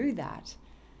to do that."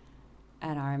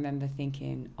 And I remember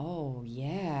thinking, oh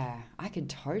yeah, I could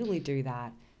totally do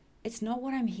that. It's not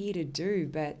what I'm here to do,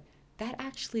 but that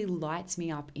actually lights me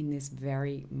up in this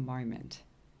very moment.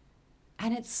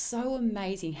 And it's so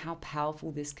amazing how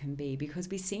powerful this can be, because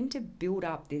we seem to build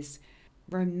up this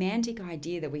romantic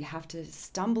idea that we have to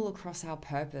stumble across our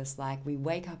purpose, like we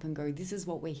wake up and go, this is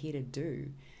what we're here to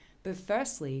do. But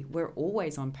firstly, we're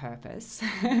always on purpose.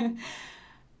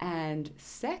 And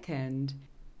second,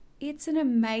 it's an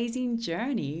amazing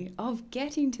journey of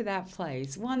getting to that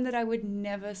place, one that I would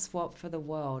never swap for the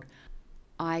world.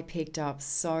 I picked up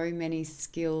so many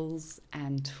skills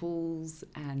and tools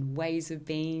and ways of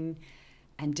being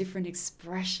and different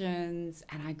expressions,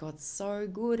 and I got so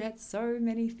good at so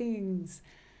many things.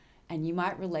 And you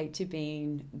might relate to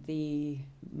being the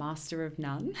master of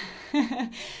none,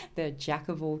 the jack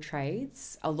of all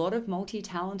trades. A lot of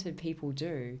multi-talented people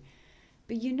do.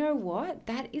 But you know what?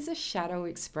 That is a shadow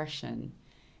expression.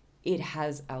 It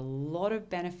has a lot of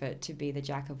benefit to be the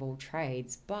jack of all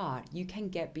trades, but you can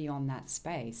get beyond that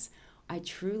space. I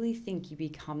truly think you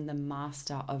become the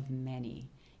master of many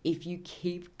if you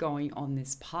keep going on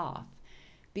this path,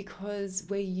 because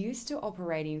we're used to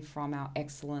operating from our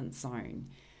excellence zone.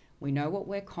 We know what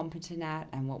we're competent at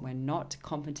and what we're not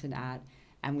competent at,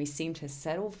 and we seem to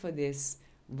settle for this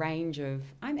range of,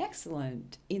 I'm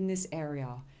excellent in this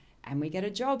area, and we get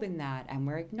a job in that, and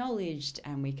we're acknowledged,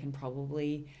 and we can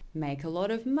probably make a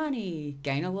lot of money,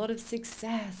 gain a lot of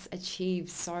success, achieve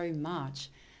so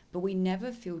much, but we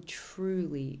never feel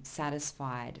truly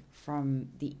satisfied from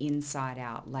the inside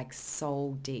out, like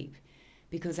soul deep,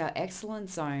 because our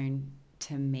excellence zone,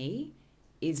 to me,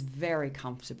 is very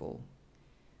comfortable.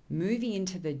 Moving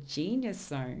into the genius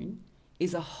zone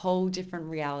is a whole different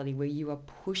reality where you are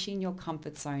pushing your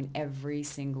comfort zone every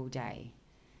single day.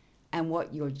 And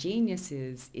what your genius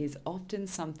is often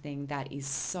something that is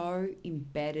so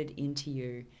embedded into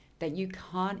you that you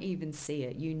can't even see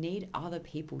it. You need other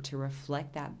people to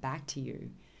reflect that back to you.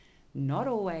 Not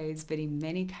always, but in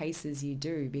many cases you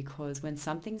do, because when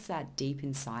something's that deep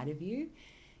inside of you,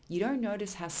 you don't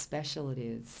notice how special it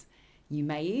is. You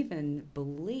may even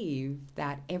believe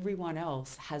that everyone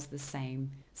else has the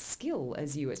same skill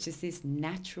as you. It's just this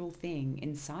natural thing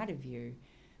inside of you.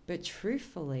 But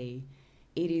truthfully,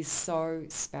 it is so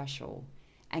special.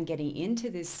 And getting into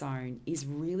this zone is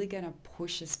really going to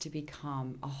push us to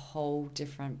become a whole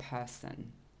different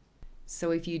person.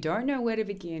 So if you don't know where to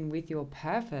begin with your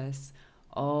purpose,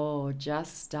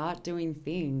 just start doing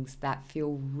things that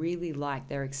feel really like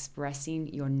they're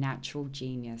expressing your natural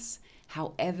genius,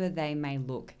 however they may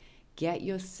look. Get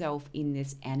yourself in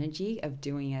this energy of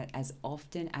doing it as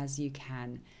often as you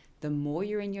can. The more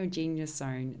you're in your genius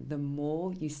zone, the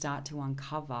more you start to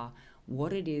uncover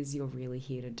what it is you're really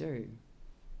here to do.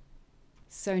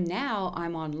 So now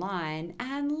I'm online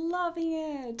and loving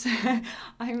it.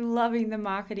 I'm loving the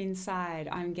marketing side.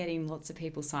 I'm getting lots of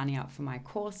people signing up for my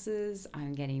courses.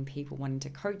 I'm getting people wanting to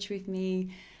coach with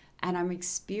me. And I'm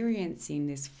experiencing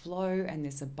this flow and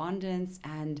this abundance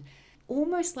and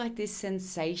almost like this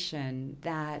sensation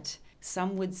that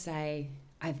some would say,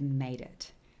 I've made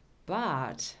it.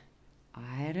 But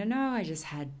I don't know, I just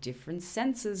had different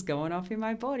senses going off in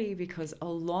my body, because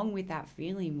along with that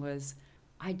feeling was,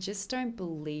 I just don't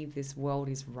believe this world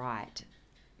is right.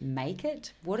 Make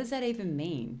it? What does that even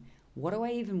mean? What do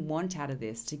I even want out of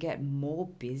this? To get more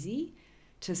busy?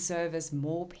 To service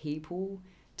more people?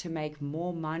 To make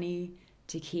more money?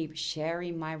 To keep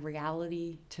sharing my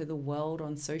reality to the world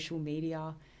on social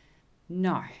media?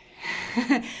 No.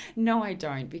 No, I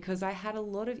don't, because I had a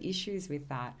lot of issues with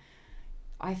that.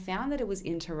 I found that it was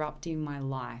interrupting my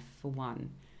life, for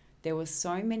one. There were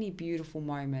so many beautiful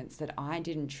moments that I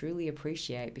didn't truly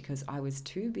appreciate because I was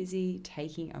too busy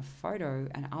taking a photo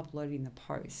and uploading the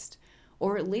post,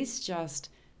 or at least just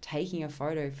taking a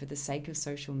photo for the sake of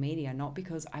social media, not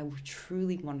because I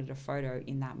truly wanted a photo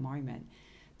in that moment.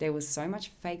 There was so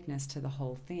much fakeness to the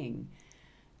whole thing,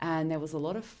 and there was a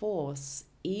lot of force,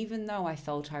 even though I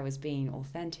felt I was being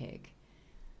authentic.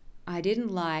 I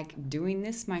didn't like doing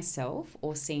this myself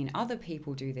or seeing other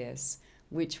people do this,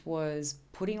 which was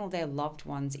putting all their loved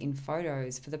ones in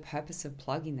photos for the purpose of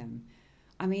plugging them.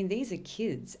 I mean, these are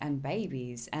kids and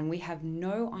babies, and we have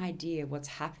no idea what's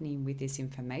happening with this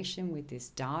information, with this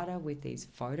data, with these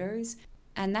photos.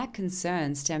 And that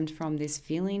concern stemmed from this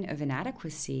feeling of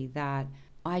inadequacy that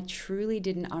I truly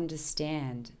didn't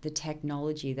understand the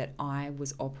technology that I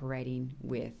was operating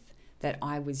with, that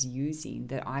I was using,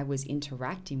 that I was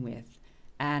interacting with.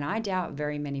 And I doubt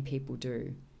very many people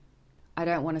do. I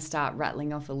don't want to start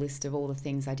rattling off a list of all the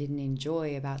things I didn't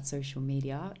enjoy about social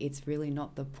media. It's really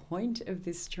not the point of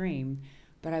this stream,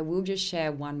 but I will just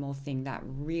share one more thing that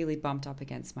really bumped up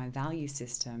against my value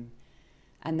system,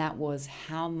 and that was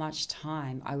how much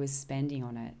time I was spending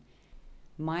on it.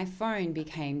 My phone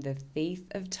became the thief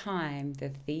of time, the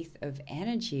thief of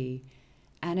energy,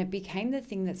 and it became the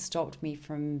thing that stopped me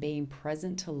from being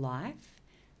present to life,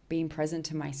 being present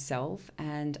to myself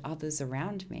and others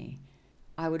around me.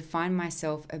 I would find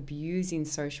myself abusing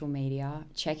social media,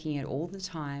 checking it all the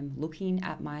time, looking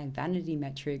at my vanity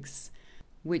metrics,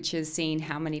 which is seeing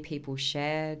how many people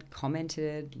shared,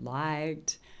 commented,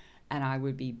 liked, and I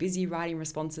would be busy writing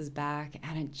responses back,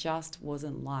 and it just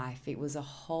wasn't life. It was a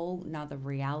whole nother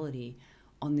reality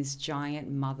on this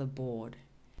giant motherboard.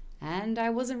 And I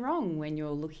wasn't wrong when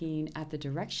you're looking at the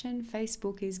direction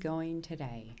Facebook is going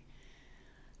today.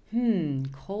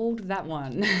 Called that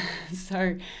one.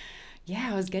 So yeah,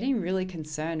 I was getting really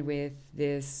concerned with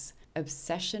this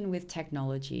obsession with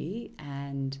technology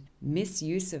and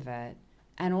misuse of it.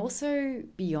 And also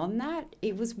beyond that,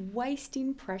 it was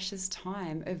wasting precious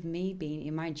time of me being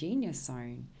in my genius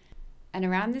zone. And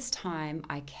around this time,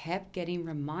 I kept getting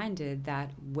reminded that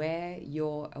where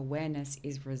your awareness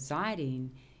is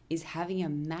residing is having a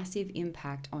massive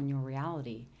impact on your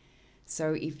reality.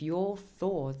 So if your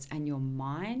thoughts and your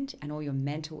mind and all your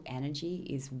mental energy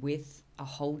is with a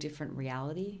whole different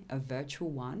reality, a virtual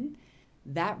one,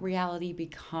 that reality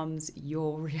becomes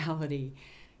your reality.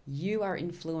 You are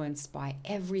influenced by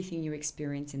everything you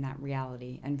experience in that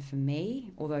reality. And for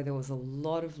me, although there was a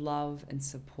lot of love and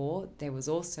support, there was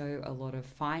also a lot of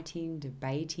fighting,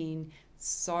 debating,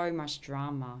 so much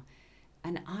drama,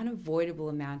 an unavoidable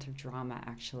amount of drama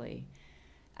actually.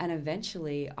 And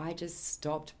eventually I just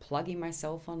stopped plugging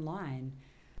myself online.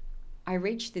 I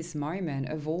reached this moment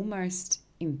of almost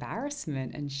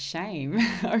embarrassment and shame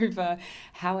over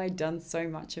how I'd done so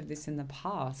much of this in the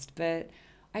past, but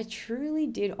I truly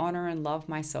did honor and love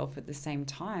myself at the same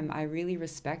time. I really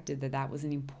respected that was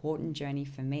an important journey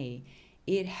for me.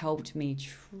 It helped me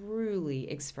truly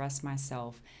express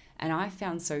myself, and I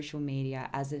found social media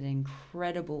as an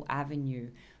incredible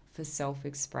avenue for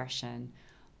self-expression.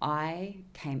 I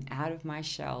came out of my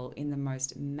shell in the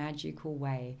most magical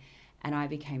way, and I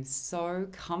became so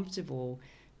comfortable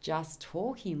just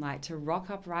talking, like to rock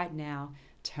up right now,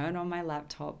 turn on my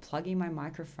laptop, plug in my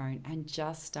microphone, and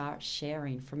just start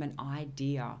sharing from an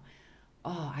idea.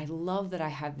 Oh, I love that I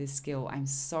have this skill. I'm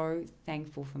so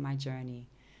thankful for my journey.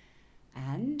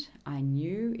 And I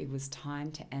knew it was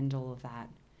time to end all of that.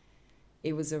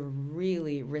 It was a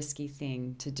really risky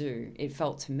thing to do. It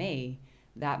felt to me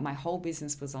that my whole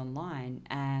business was online,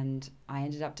 and I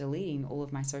ended up deleting all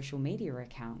of my social media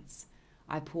accounts.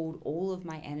 I pulled all of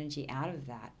my energy out of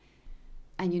that.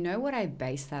 And you know what I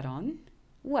base that on?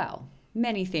 Well,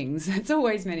 many things. It's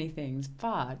always many things.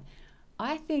 But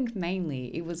I think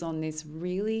mainly it was on this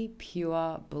really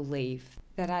pure belief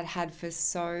that I'd had for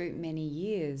so many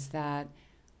years that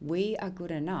we are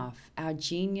good enough. Our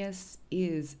genius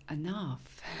is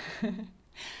enough.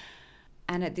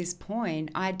 And at this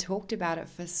point, I'd talked about it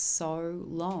for so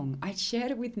long. I'd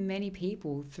shared it with many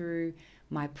people through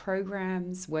my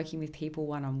programs, working with people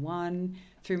one-on-one,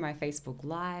 through my Facebook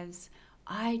Lives.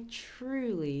 I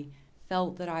truly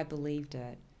felt that I believed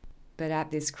it. But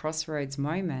at this crossroads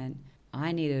moment,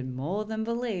 I needed more than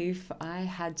belief. I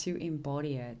had to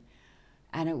embody it.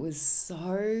 And it was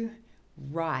so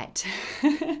right.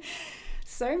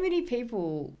 So many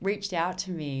people reached out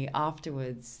to me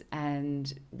afterwards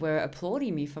and were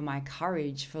applauding me for my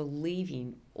courage for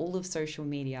leaving all of social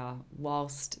media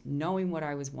whilst knowing what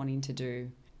I was wanting to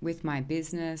do with my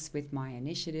business, with my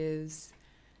initiatives.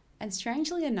 And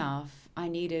strangely enough, I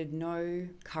needed no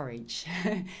courage.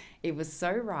 It was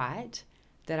so right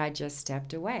that I just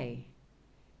stepped away.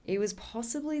 It was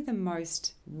possibly the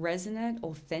most resonant,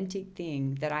 authentic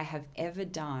thing that I have ever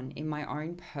done in my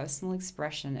own personal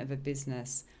expression of a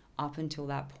business up until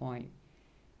that point.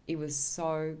 It was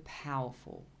so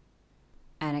powerful.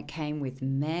 And it came with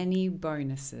many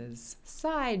bonuses,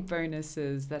 side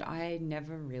bonuses that I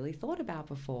never really thought about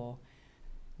before.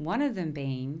 One of them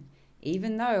being,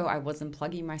 even though I wasn't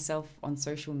plugging myself on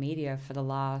social media for the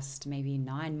last maybe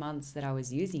 9 months that I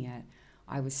was using it,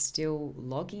 I was still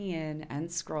logging in and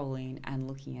scrolling and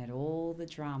looking at all the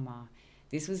drama.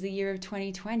 This was the year of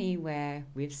 2020 where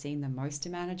we've seen the most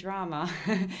amount of drama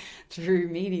through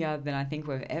media than I think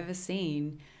we've ever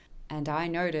seen. And I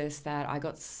noticed that I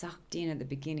got sucked in at the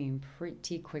beginning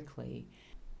pretty quickly.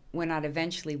 When I'd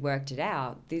eventually worked it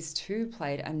out, this too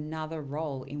played another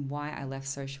role in why I left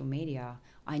social media.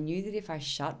 I knew that if I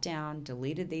shut down,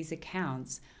 deleted these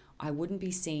accounts, I wouldn't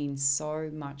be seeing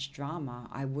so much drama.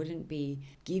 I wouldn't be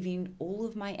giving all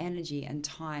of my energy and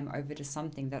time over to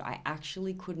something that I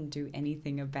actually couldn't do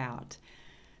anything about.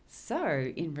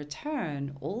 So in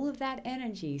return, all of that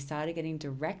energy started getting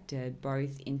directed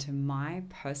both into my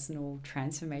personal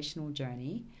transformational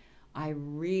journey. I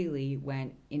really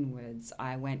went inwards.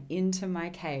 I went into my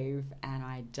cave and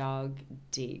I dug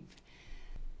deep.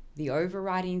 The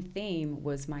overriding theme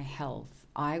was my health.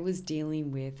 I was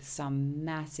dealing with some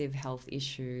massive health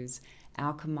issues,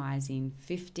 alchemizing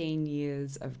 15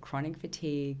 years of chronic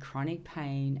fatigue, chronic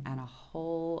pain, and a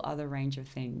whole other range of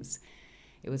things.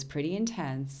 It was pretty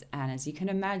intense, and as you can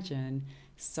imagine,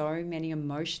 so many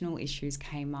emotional issues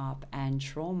came up and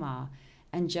trauma,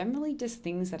 and generally just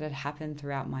things that had happened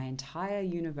throughout my entire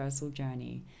universal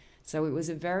journey. So it was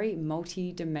a very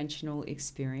multi-dimensional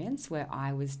experience where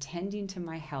I was tending to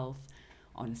my health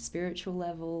on a spiritual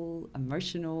level,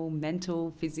 emotional,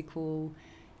 mental, physical,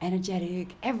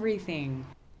 energetic, everything.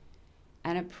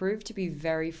 And it proved to be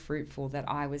very fruitful that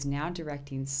I was now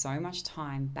directing so much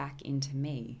time back into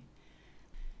me.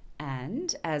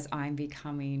 And as I'm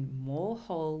becoming more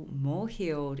whole, more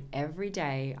healed every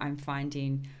day, I'm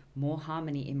finding more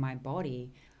harmony in my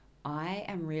body. I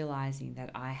am realizing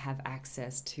that I have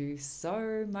access to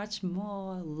so much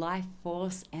more life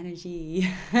force energy.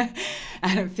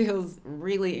 And it feels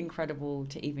really incredible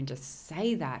to even just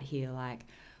say that here. Like,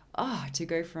 to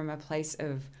go from a place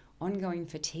of ongoing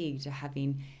fatigue to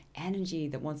having energy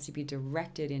that wants to be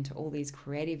directed into all these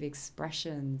creative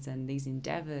expressions and these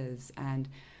endeavors. And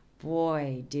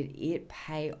boy, did it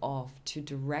pay off to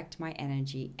direct my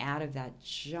energy out of that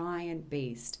giant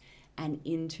beast and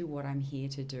into what I'm here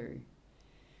to do.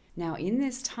 Now, in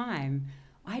this time,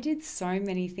 I did so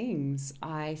many things.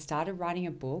 I started writing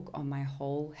a book on my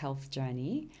whole health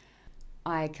journey.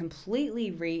 I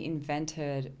completely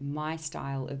reinvented my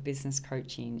style of business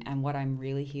coaching and what I'm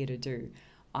really here to do.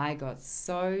 I got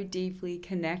so deeply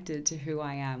connected to who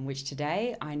I am, which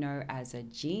today I know as a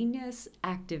genius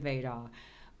activator.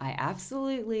 I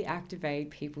absolutely activate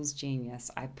people's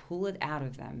genius. I pull it out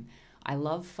of them. I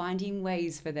love finding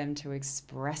ways for them to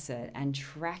express it and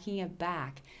tracking it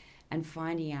back and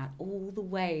finding out all the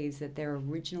ways that their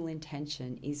original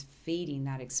intention is feeding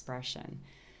that expression.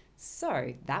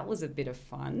 So that was a bit of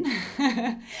fun.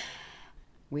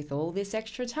 With all this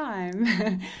extra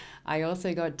time, I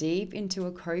also got deep into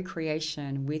a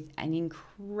co-creation with an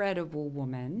incredible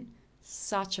woman,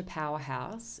 such a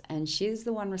powerhouse, and she's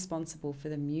the one responsible for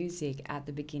the music at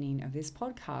the beginning of this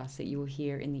podcast that you will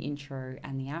hear in the intro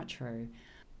and the outro.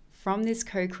 From this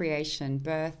co-creation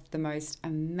birthed the most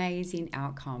amazing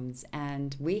outcomes,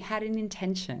 and we had an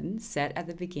intention set at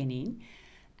the beginning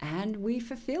and we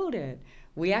fulfilled it.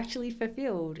 We actually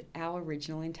fulfilled our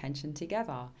original intention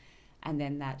together, and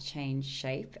then that changed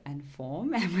shape and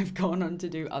form, and we've gone on to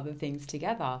do other things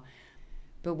together.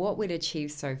 But what we'd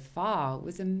achieved so far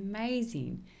was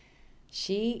amazing.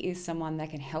 She is someone that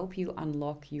can help you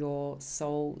unlock your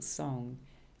soul song,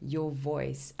 your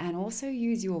voice, and also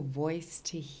use your voice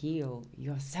to heal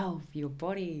yourself, your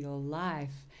body, your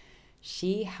life.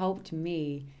 She helped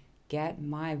me get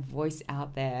my voice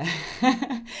out there.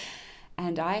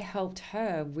 And I helped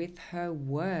her with her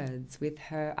words, with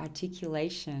her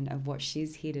articulation of what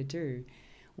she's here to do.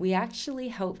 We actually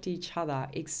helped each other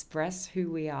express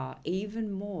who we are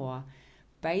even more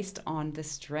based on the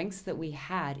strengths that we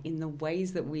had in the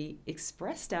ways that we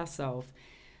expressed ourselves.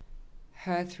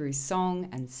 Her through song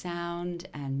and sound,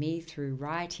 and me through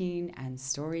writing and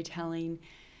storytelling.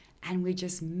 And we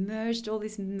just merged all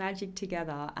this magic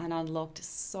together and unlocked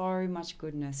so much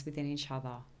goodness within each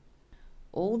other.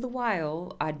 All the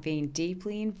while, I'd been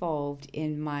deeply involved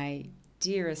in my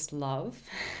dearest love.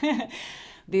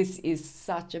 This is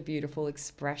such a beautiful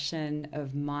expression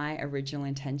of my original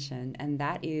intention, and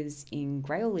that is in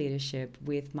Grail leadership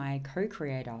with my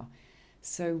co-creator.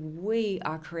 So we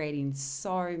are creating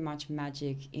so much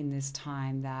magic in this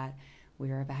time that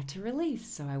we're about to release,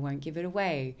 so I won't give it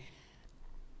away.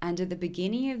 And at the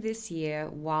beginning of this year,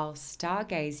 while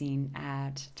stargazing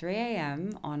at 3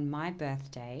 a.m. on my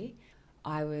birthday,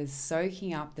 I was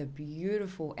soaking up the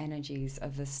beautiful energies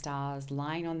of the stars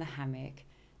lying on the hammock.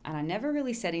 And I never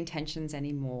really set intentions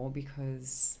anymore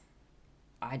because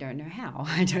I don't know how.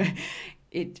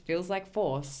 It feels like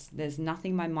force. There's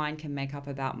nothing my mind can make up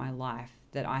about my life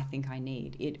that I think I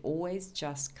need. It always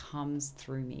just comes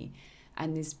through me.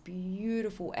 And this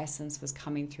beautiful essence was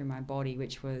coming through my body,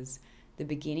 which was the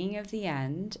beginning of the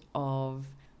end of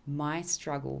my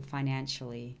struggle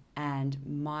financially and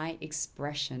my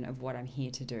expression of what I'm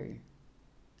here to do.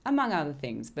 Among other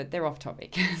things, but they're off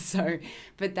topic.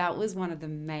 But that was one of the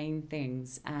main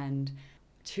things. And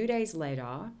 2 days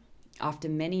later, after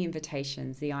many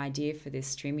invitations, the idea for this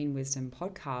Streaming Wisdom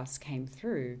podcast came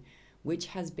through, which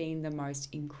has been the most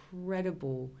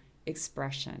incredible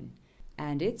expression.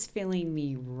 And it's filling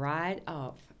me right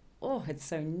up. Oh, it's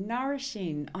so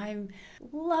nourishing. I'm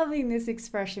loving this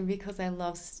expression because I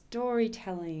love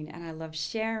storytelling and I love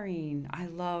sharing.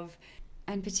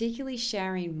 And particularly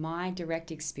sharing my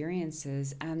direct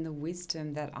experiences and the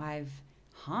wisdom that I've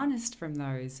harnessed from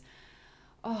those.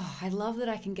 Oh, I love that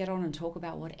I can get on and talk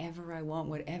about whatever I want,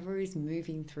 whatever is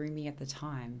moving through me at the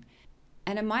time.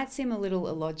 And it might seem a little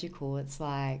illogical. It's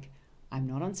like, I'm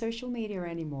not on social media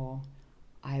anymore.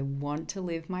 I want to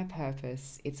live my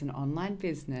purpose. It's an online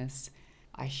business.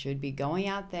 I should be going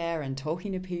out there and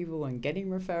talking to people and getting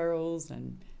referrals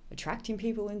and attracting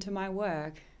people into my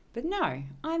work. But no,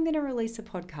 I'm going to release a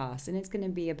podcast and it's going to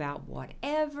be about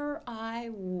whatever I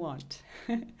want.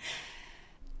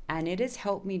 And it has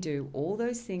helped me do all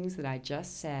those things that I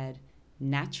just said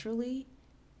naturally,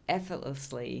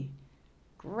 effortlessly,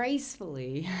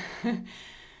 gracefully,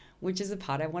 which is a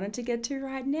part I wanted to get to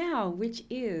right now, which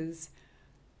is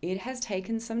it has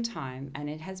taken some time and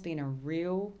it has been a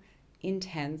real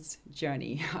intense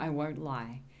journey, I won't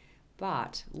lie.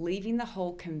 But leaving the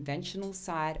whole conventional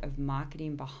side of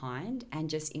marketing behind and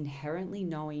just inherently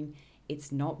knowing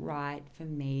it's not right for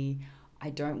me, I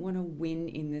don't want to win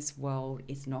in this world.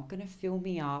 It's not going to fill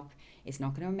me up. It's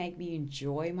not going to make me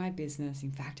enjoy my business.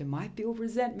 In fact, it might build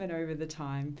resentment over the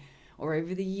time or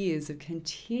over the years of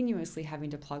continuously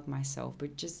having to plug myself,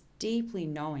 but just deeply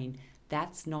knowing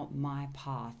that's not my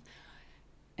path.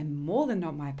 And more than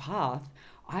not my path,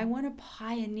 I want to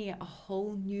pioneer a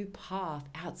whole new path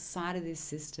outside of this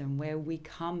system where we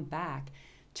come back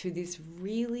to this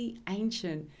really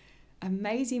ancient,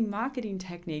 amazing marketing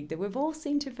technique that we've all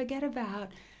seemed to forget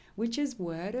about, which is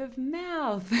word of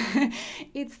mouth.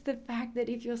 It's the fact that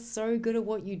if you're so good at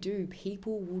what you do,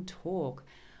 people will talk.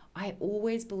 I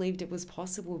always believed it was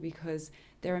possible because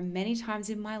there are many times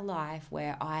in my life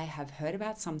where I have heard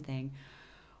about something,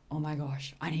 oh my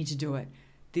gosh, I need to do it.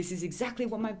 This is exactly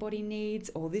what my body needs,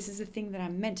 or this is a thing that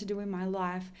I'm meant to do in my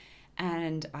life.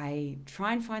 And I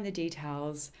try and find the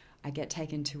details. I get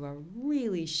taken to a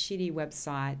really shitty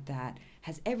website that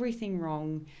has everything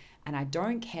wrong, and I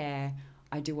don't care.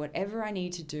 I do whatever I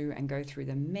need to do and go through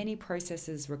the many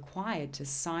processes required to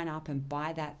sign up and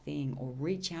buy that thing or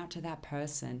reach out to that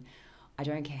person. I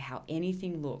don't care how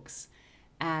anything looks.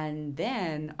 And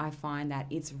then I find that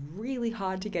it's really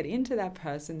hard to get into that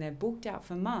person. They're booked out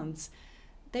for months.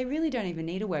 They really don't even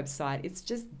need a website. It's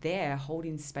just there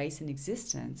holding space in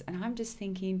existence. And I'm just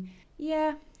thinking,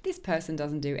 yeah, this person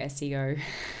doesn't do SEO.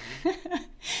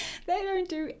 They don't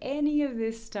do any of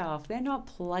this stuff. They're not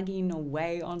plugging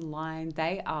away online.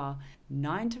 They are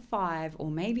 9 to 5 or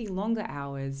maybe longer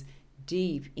hours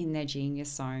deep in their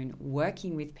genius zone,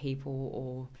 working with people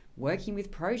or working with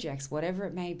projects, whatever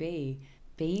it may be,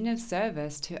 being of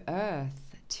service to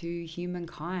Earth, to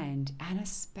humankind, and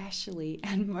especially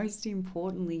and most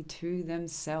importantly to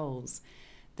themselves.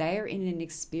 They are in an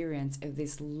experience of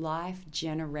this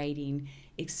life-generating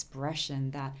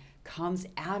expression that comes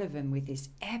out of them with this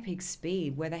epic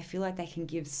speed where they feel like they can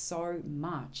give so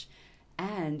much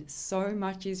and so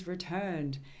much is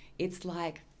returned. It's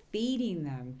like feeding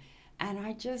them. And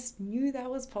I just knew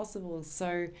that was possible.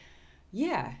 So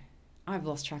yeah, I've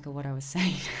lost track of what I was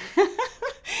saying.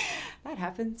 That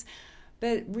happens.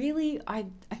 But really, I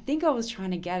think I was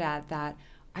trying to get at that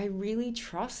I really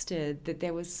trusted that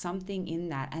there was something in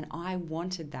that and I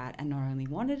wanted that. And not only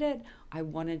wanted it, I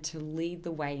wanted to lead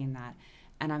the way in that.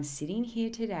 And I'm sitting here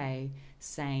today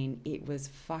saying it was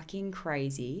fucking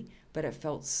crazy, but it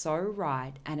felt so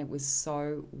right and it was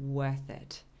so worth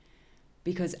it.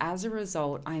 Because as a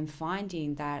result, I'm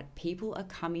finding that people are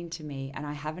coming to me and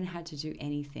I haven't had to do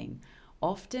anything.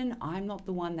 Often, I'm not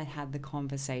the one that had the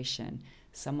conversation.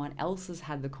 Someone else has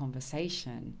had the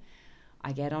conversation.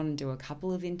 I get on and do a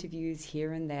couple of interviews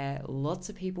here and there. Lots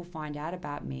of people find out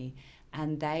about me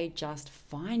and they just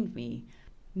find me.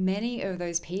 Many of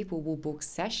those people will book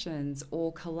sessions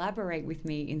or collaborate with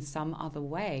me in some other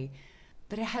way.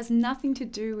 But it has nothing to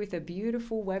do with a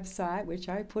beautiful website, which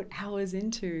I put hours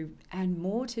into, and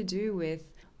more to do with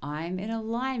I'm in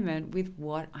alignment with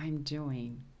what I'm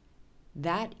doing.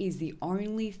 That is the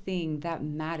only thing that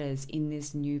matters in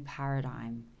this new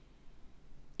paradigm.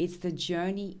 It's the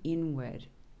journey inward,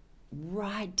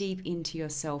 right deep into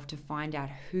yourself to find out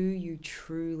who you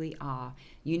truly are.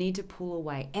 You need to pull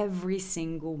away every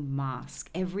single mask,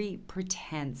 every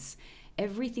pretense,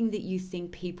 everything that you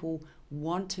think people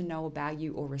want to know about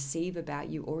you or receive about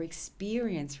you or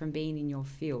experience from being in your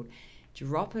field.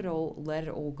 Drop it all, let it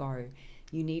all go.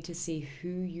 You need to see who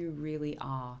you really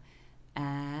are.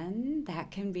 And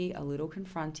that can be a little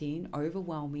confronting,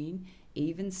 overwhelming,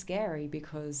 even scary,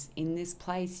 because in this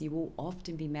place you will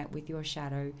often be met with your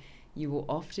shadow. You will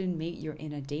often meet your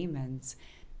inner demons.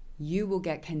 You will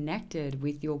get connected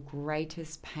with your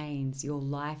greatest pains, your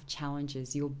life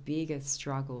challenges, your biggest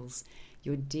struggles,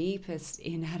 your deepest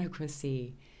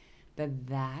inadequacy. But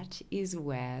that is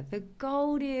where the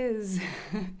gold is.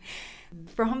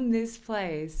 From this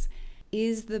place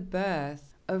is the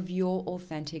birth of your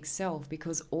authentic self,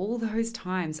 because all those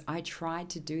times I tried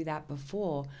to do that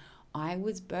before, I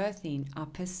was birthing a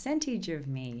percentage of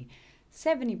me,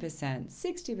 70%,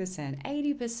 60%,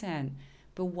 80%.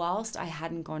 But whilst I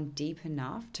hadn't gone deep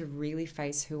enough to really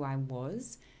face who I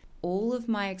was, all of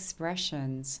my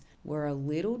expressions were a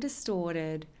little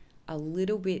distorted, a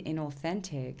little bit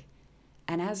inauthentic,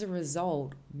 and as a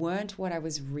result, weren't what I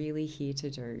was really here to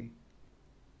do.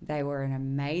 They were an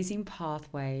amazing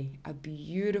pathway, a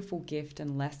beautiful gift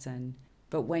and lesson,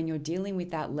 but when you're dealing with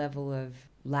that level of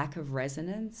lack of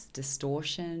resonance,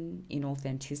 distortion,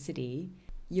 inauthenticity,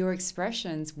 your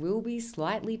expressions will be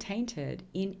slightly tainted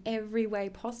in every way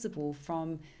possible,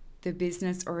 from the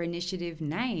business or initiative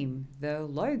name, the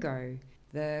logo,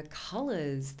 the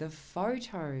colors, the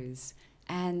photos,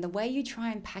 and the way you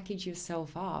try and package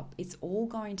yourself up. It's all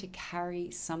going to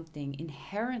carry something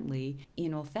inherently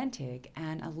inauthentic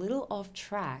and a little off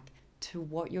track to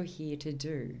what you're here to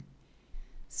do.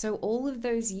 So all of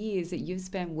those years that you've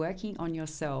spent working on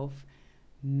yourself,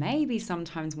 maybe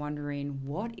sometimes wondering,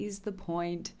 what is the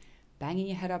point? Banging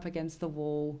your head up against the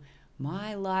wall.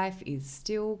 My life is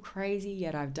still crazy,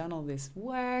 yet I've done all this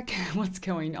work. What's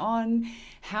going on?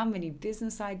 How many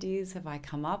business ideas have I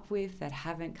come up with that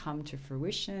haven't come to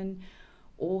fruition,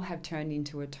 or have turned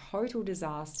into a total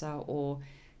disaster, or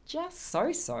just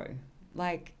so-so?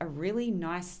 Like a really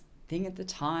nice thing at the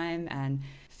time and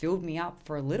filled me up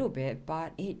for a little bit,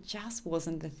 but it just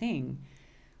wasn't the thing.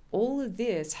 All of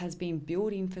this has been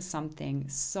building for something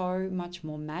so much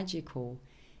more magical.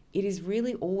 It has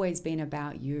really always been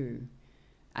about you.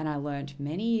 And I learned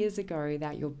many years ago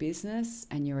that your business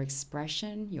and your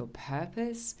expression, your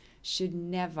purpose, should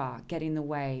never get in the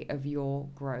way of your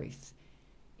growth.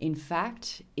 In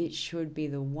fact, it should be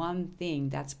the one thing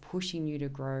that's pushing you to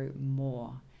grow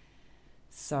more.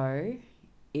 So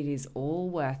it is all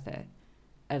worth it.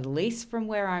 At least from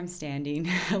where I'm standing,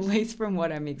 at least from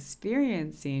what I'm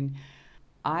experiencing,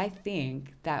 I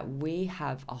think that we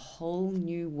have a whole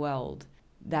new world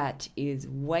that is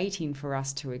waiting for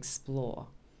us to explore,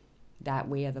 that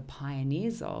we are the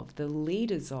pioneers of, the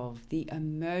leaders of, the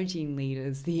emerging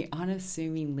leaders, the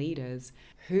unassuming leaders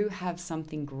who have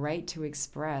something great to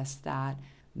express that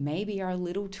maybe are a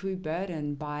little too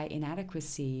burdened by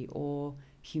inadequacy or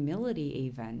humility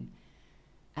even.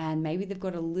 And maybe they've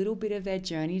got a little bit of their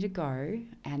journey to go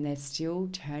and they're still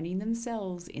turning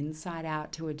themselves inside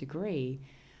out to a degree.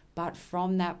 But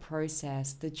from that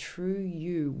process, the true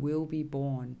you will be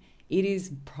born. It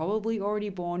is probably already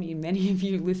born in many of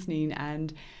you listening.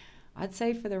 And I'd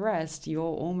say for the rest, you're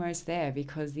almost there,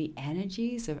 because the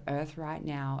energies of Earth right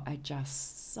now are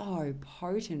just so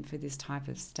potent for this type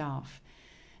of stuff.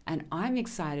 And I'm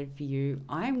excited for you.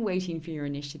 I'm waiting for your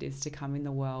initiatives to come in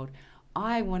the world.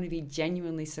 I want to be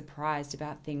genuinely surprised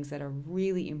about things that are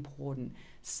really important,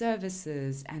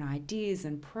 services and ideas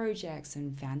and projects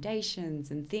and foundations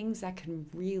and things that can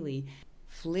really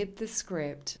flip the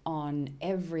script on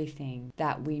everything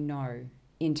that we know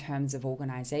in terms of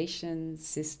organizations,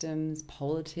 systems,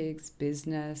 politics,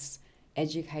 business,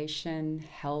 education,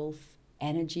 health,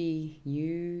 energy,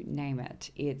 you name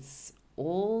it. It's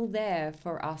all there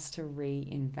for us to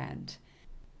reinvent.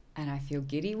 And I feel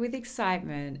giddy with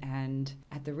excitement, and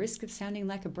at the risk of sounding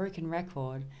like a broken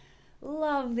record,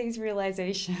 love these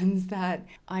realizations that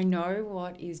I know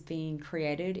what is being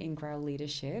created in Grow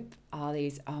Leadership are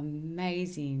these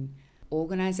amazing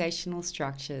organizational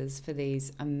structures for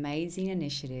these amazing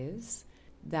initiatives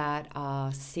that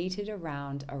are seated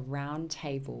around a round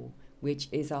table, which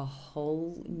is a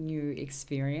whole new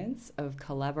experience of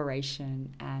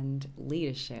collaboration and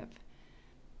leadership.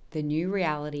 The new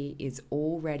reality is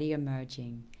already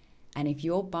emerging. And if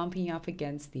you're bumping up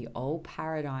against the old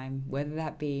paradigm, whether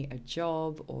that be a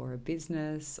job or a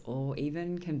business or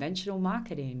even conventional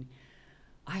marketing,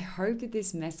 I hope that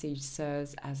this message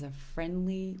serves as a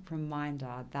friendly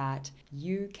reminder that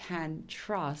you can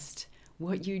trust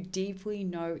what you deeply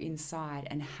know inside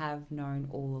and have known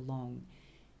all along.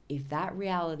 If that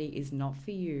reality is not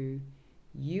for you,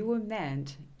 you were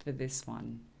meant for this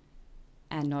one.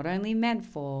 And not only meant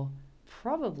for,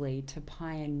 probably to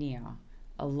pioneer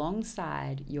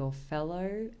alongside your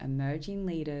fellow emerging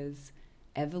leaders,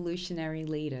 evolutionary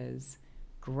leaders,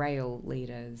 Grail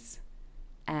leaders,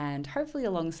 and hopefully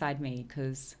alongside me,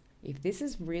 because if this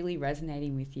is really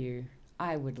resonating with you,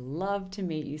 I would love to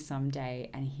meet you someday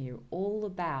and hear all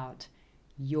about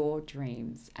your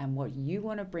dreams and what you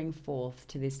want to bring forth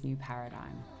to this new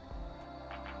paradigm.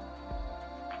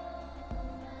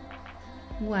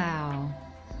 Wow.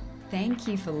 Thank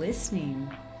you for listening.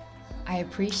 I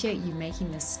appreciate you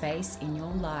making the space in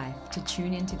your life to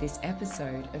tune into this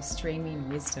episode of Streaming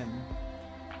Wisdom.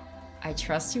 I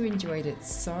trust you enjoyed it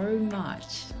so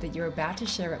much that you're about to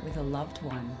share it with a loved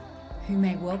one who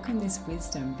may welcome this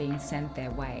wisdom being sent their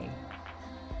way.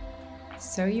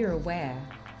 So you're aware,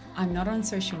 I'm not on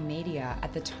social media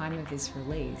at the time of this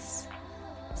release.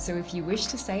 So if you wish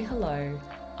to say hello,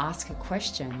 ask a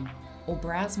question, or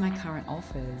browse my current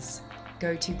offers,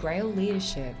 go to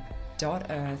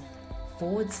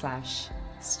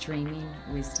grailleadership.earth/streaming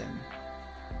wisdom.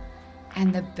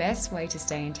 And the best way to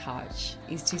stay in touch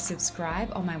is to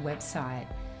subscribe on my website,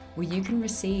 where you can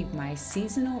receive my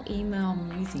seasonal email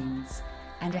musings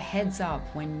and a heads up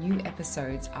when new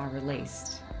episodes are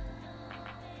released.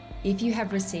 If you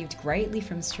have received greatly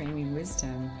from Streaming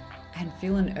Wisdom and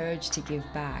feel an urge to give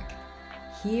back,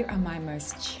 here are my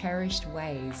most cherished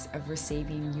ways of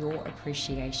receiving your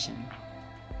appreciation.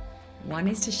 One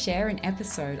is to share an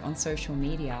episode on social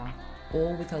media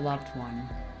or with a loved one.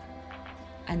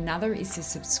 Another is to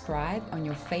subscribe on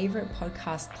your favorite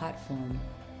podcast platform,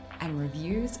 and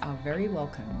reviews are very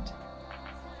welcomed.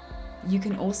 You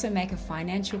can also make a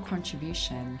financial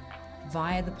contribution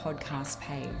via the podcast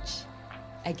page.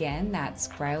 Again, that's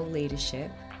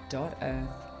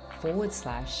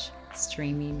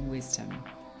grailleadership.earth/streaming wisdom.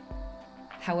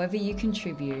 However you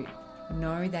contribute,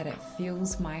 know that it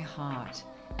fills my heart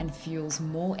and fuels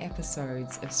more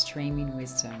episodes of Streaming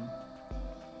Wisdom.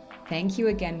 Thank you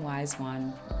again, Wise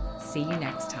One. See you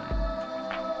next time.